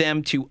lifted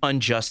them to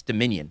unjust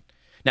dominion.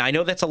 Now, I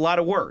know that's a lot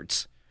of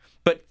words,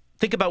 but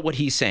think about what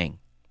he's saying.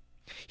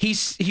 He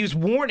was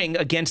warning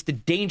against the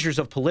dangers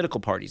of political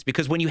parties,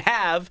 because when you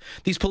have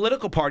these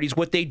political parties,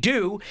 what they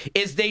do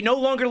is they no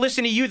longer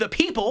listen to you, the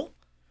people.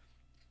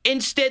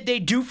 Instead, they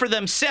do for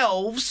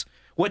themselves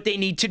what they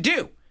need to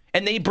do.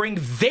 And they bring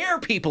their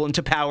people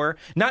into power,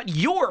 not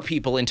your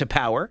people into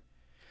power.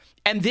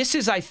 And this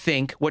is, I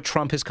think, what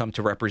Trump has come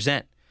to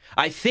represent.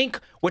 I think,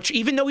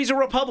 even though he's a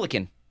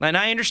Republican, and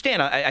I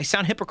understand, I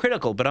sound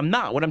hypocritical, but I'm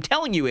not. What I'm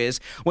telling you is,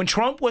 when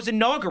Trump was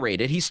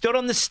inaugurated, he stood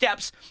on the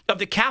steps of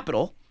the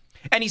Capitol,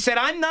 and he said,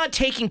 I'm not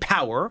taking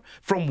power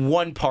from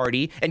one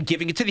party and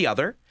giving it to the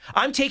other.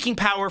 I'm taking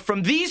power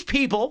from these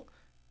people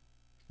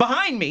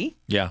behind me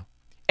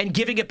and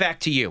giving it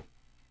back to you.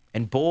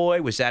 And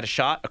boy, was that a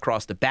shot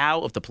across the bow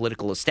of the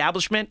political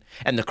establishment,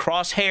 and the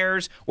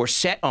crosshairs were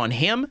set on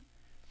him.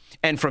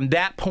 And from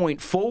that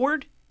point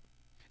forward,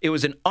 it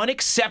was an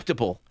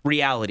unacceptable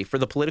reality for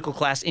the political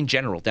class in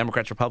general,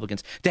 Democrats,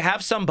 Republicans, to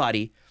have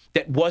somebody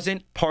that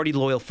wasn't party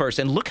loyal first.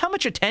 And look how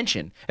much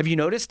attention, have you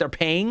noticed, they're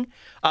paying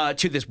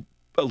to this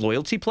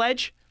loyalty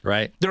pledge?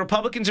 Right. The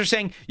Republicans are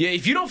saying, yeah,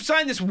 if you don't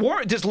sign this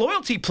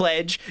loyalty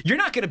pledge, you're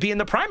not going to be in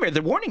the primary.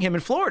 They're warning him in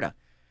Florida.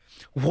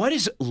 What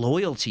is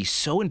loyalty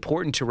so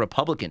important to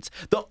Republicans?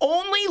 The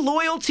only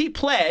loyalty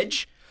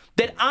pledge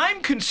that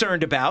I'm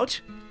concerned about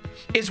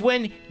is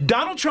when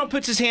Donald Trump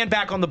puts his hand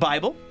back on the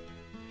Bible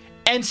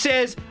and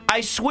says,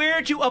 I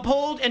swear to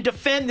uphold and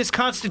defend this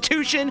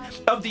Constitution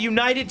of the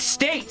United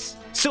States.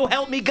 So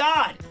help me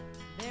God.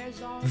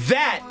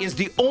 That is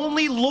the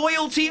only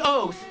loyalty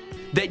oath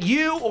that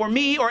you or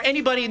me or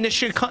anybody in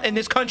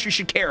this country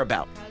should care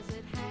about.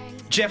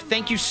 Jeff,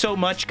 thank you so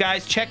much,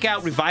 guys. Check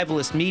out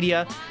Revivalist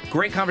Media.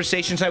 Great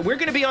conversations. We're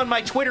going to be on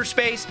my Twitter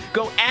space.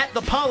 Go at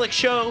The Pollock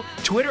Show,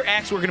 Twitter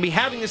X. We're going to be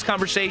having this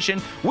conversation.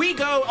 We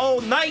go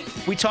all night.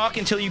 We talk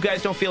until you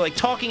guys don't feel like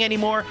talking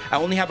anymore. I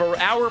only have an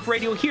hour of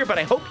radio here, but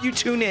I hope you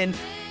tune in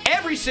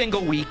every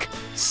single week,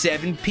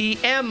 7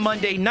 p.m.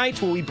 Monday nights,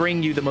 where we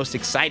bring you the most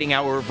exciting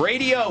hour of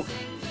radio,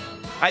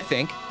 I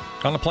think.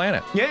 On the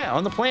planet. Yeah,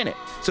 on the planet.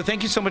 So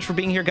thank you so much for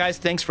being here, guys.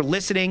 Thanks for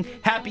listening.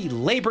 Happy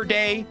Labor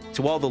Day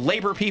to all the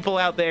labor people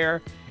out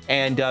there.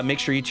 And make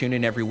sure you tune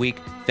in every week.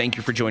 Thank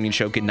you for joining the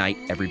show. Good night,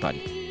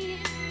 everybody.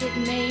 It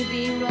may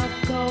be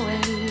rough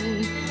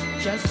going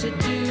just to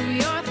do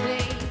your thing.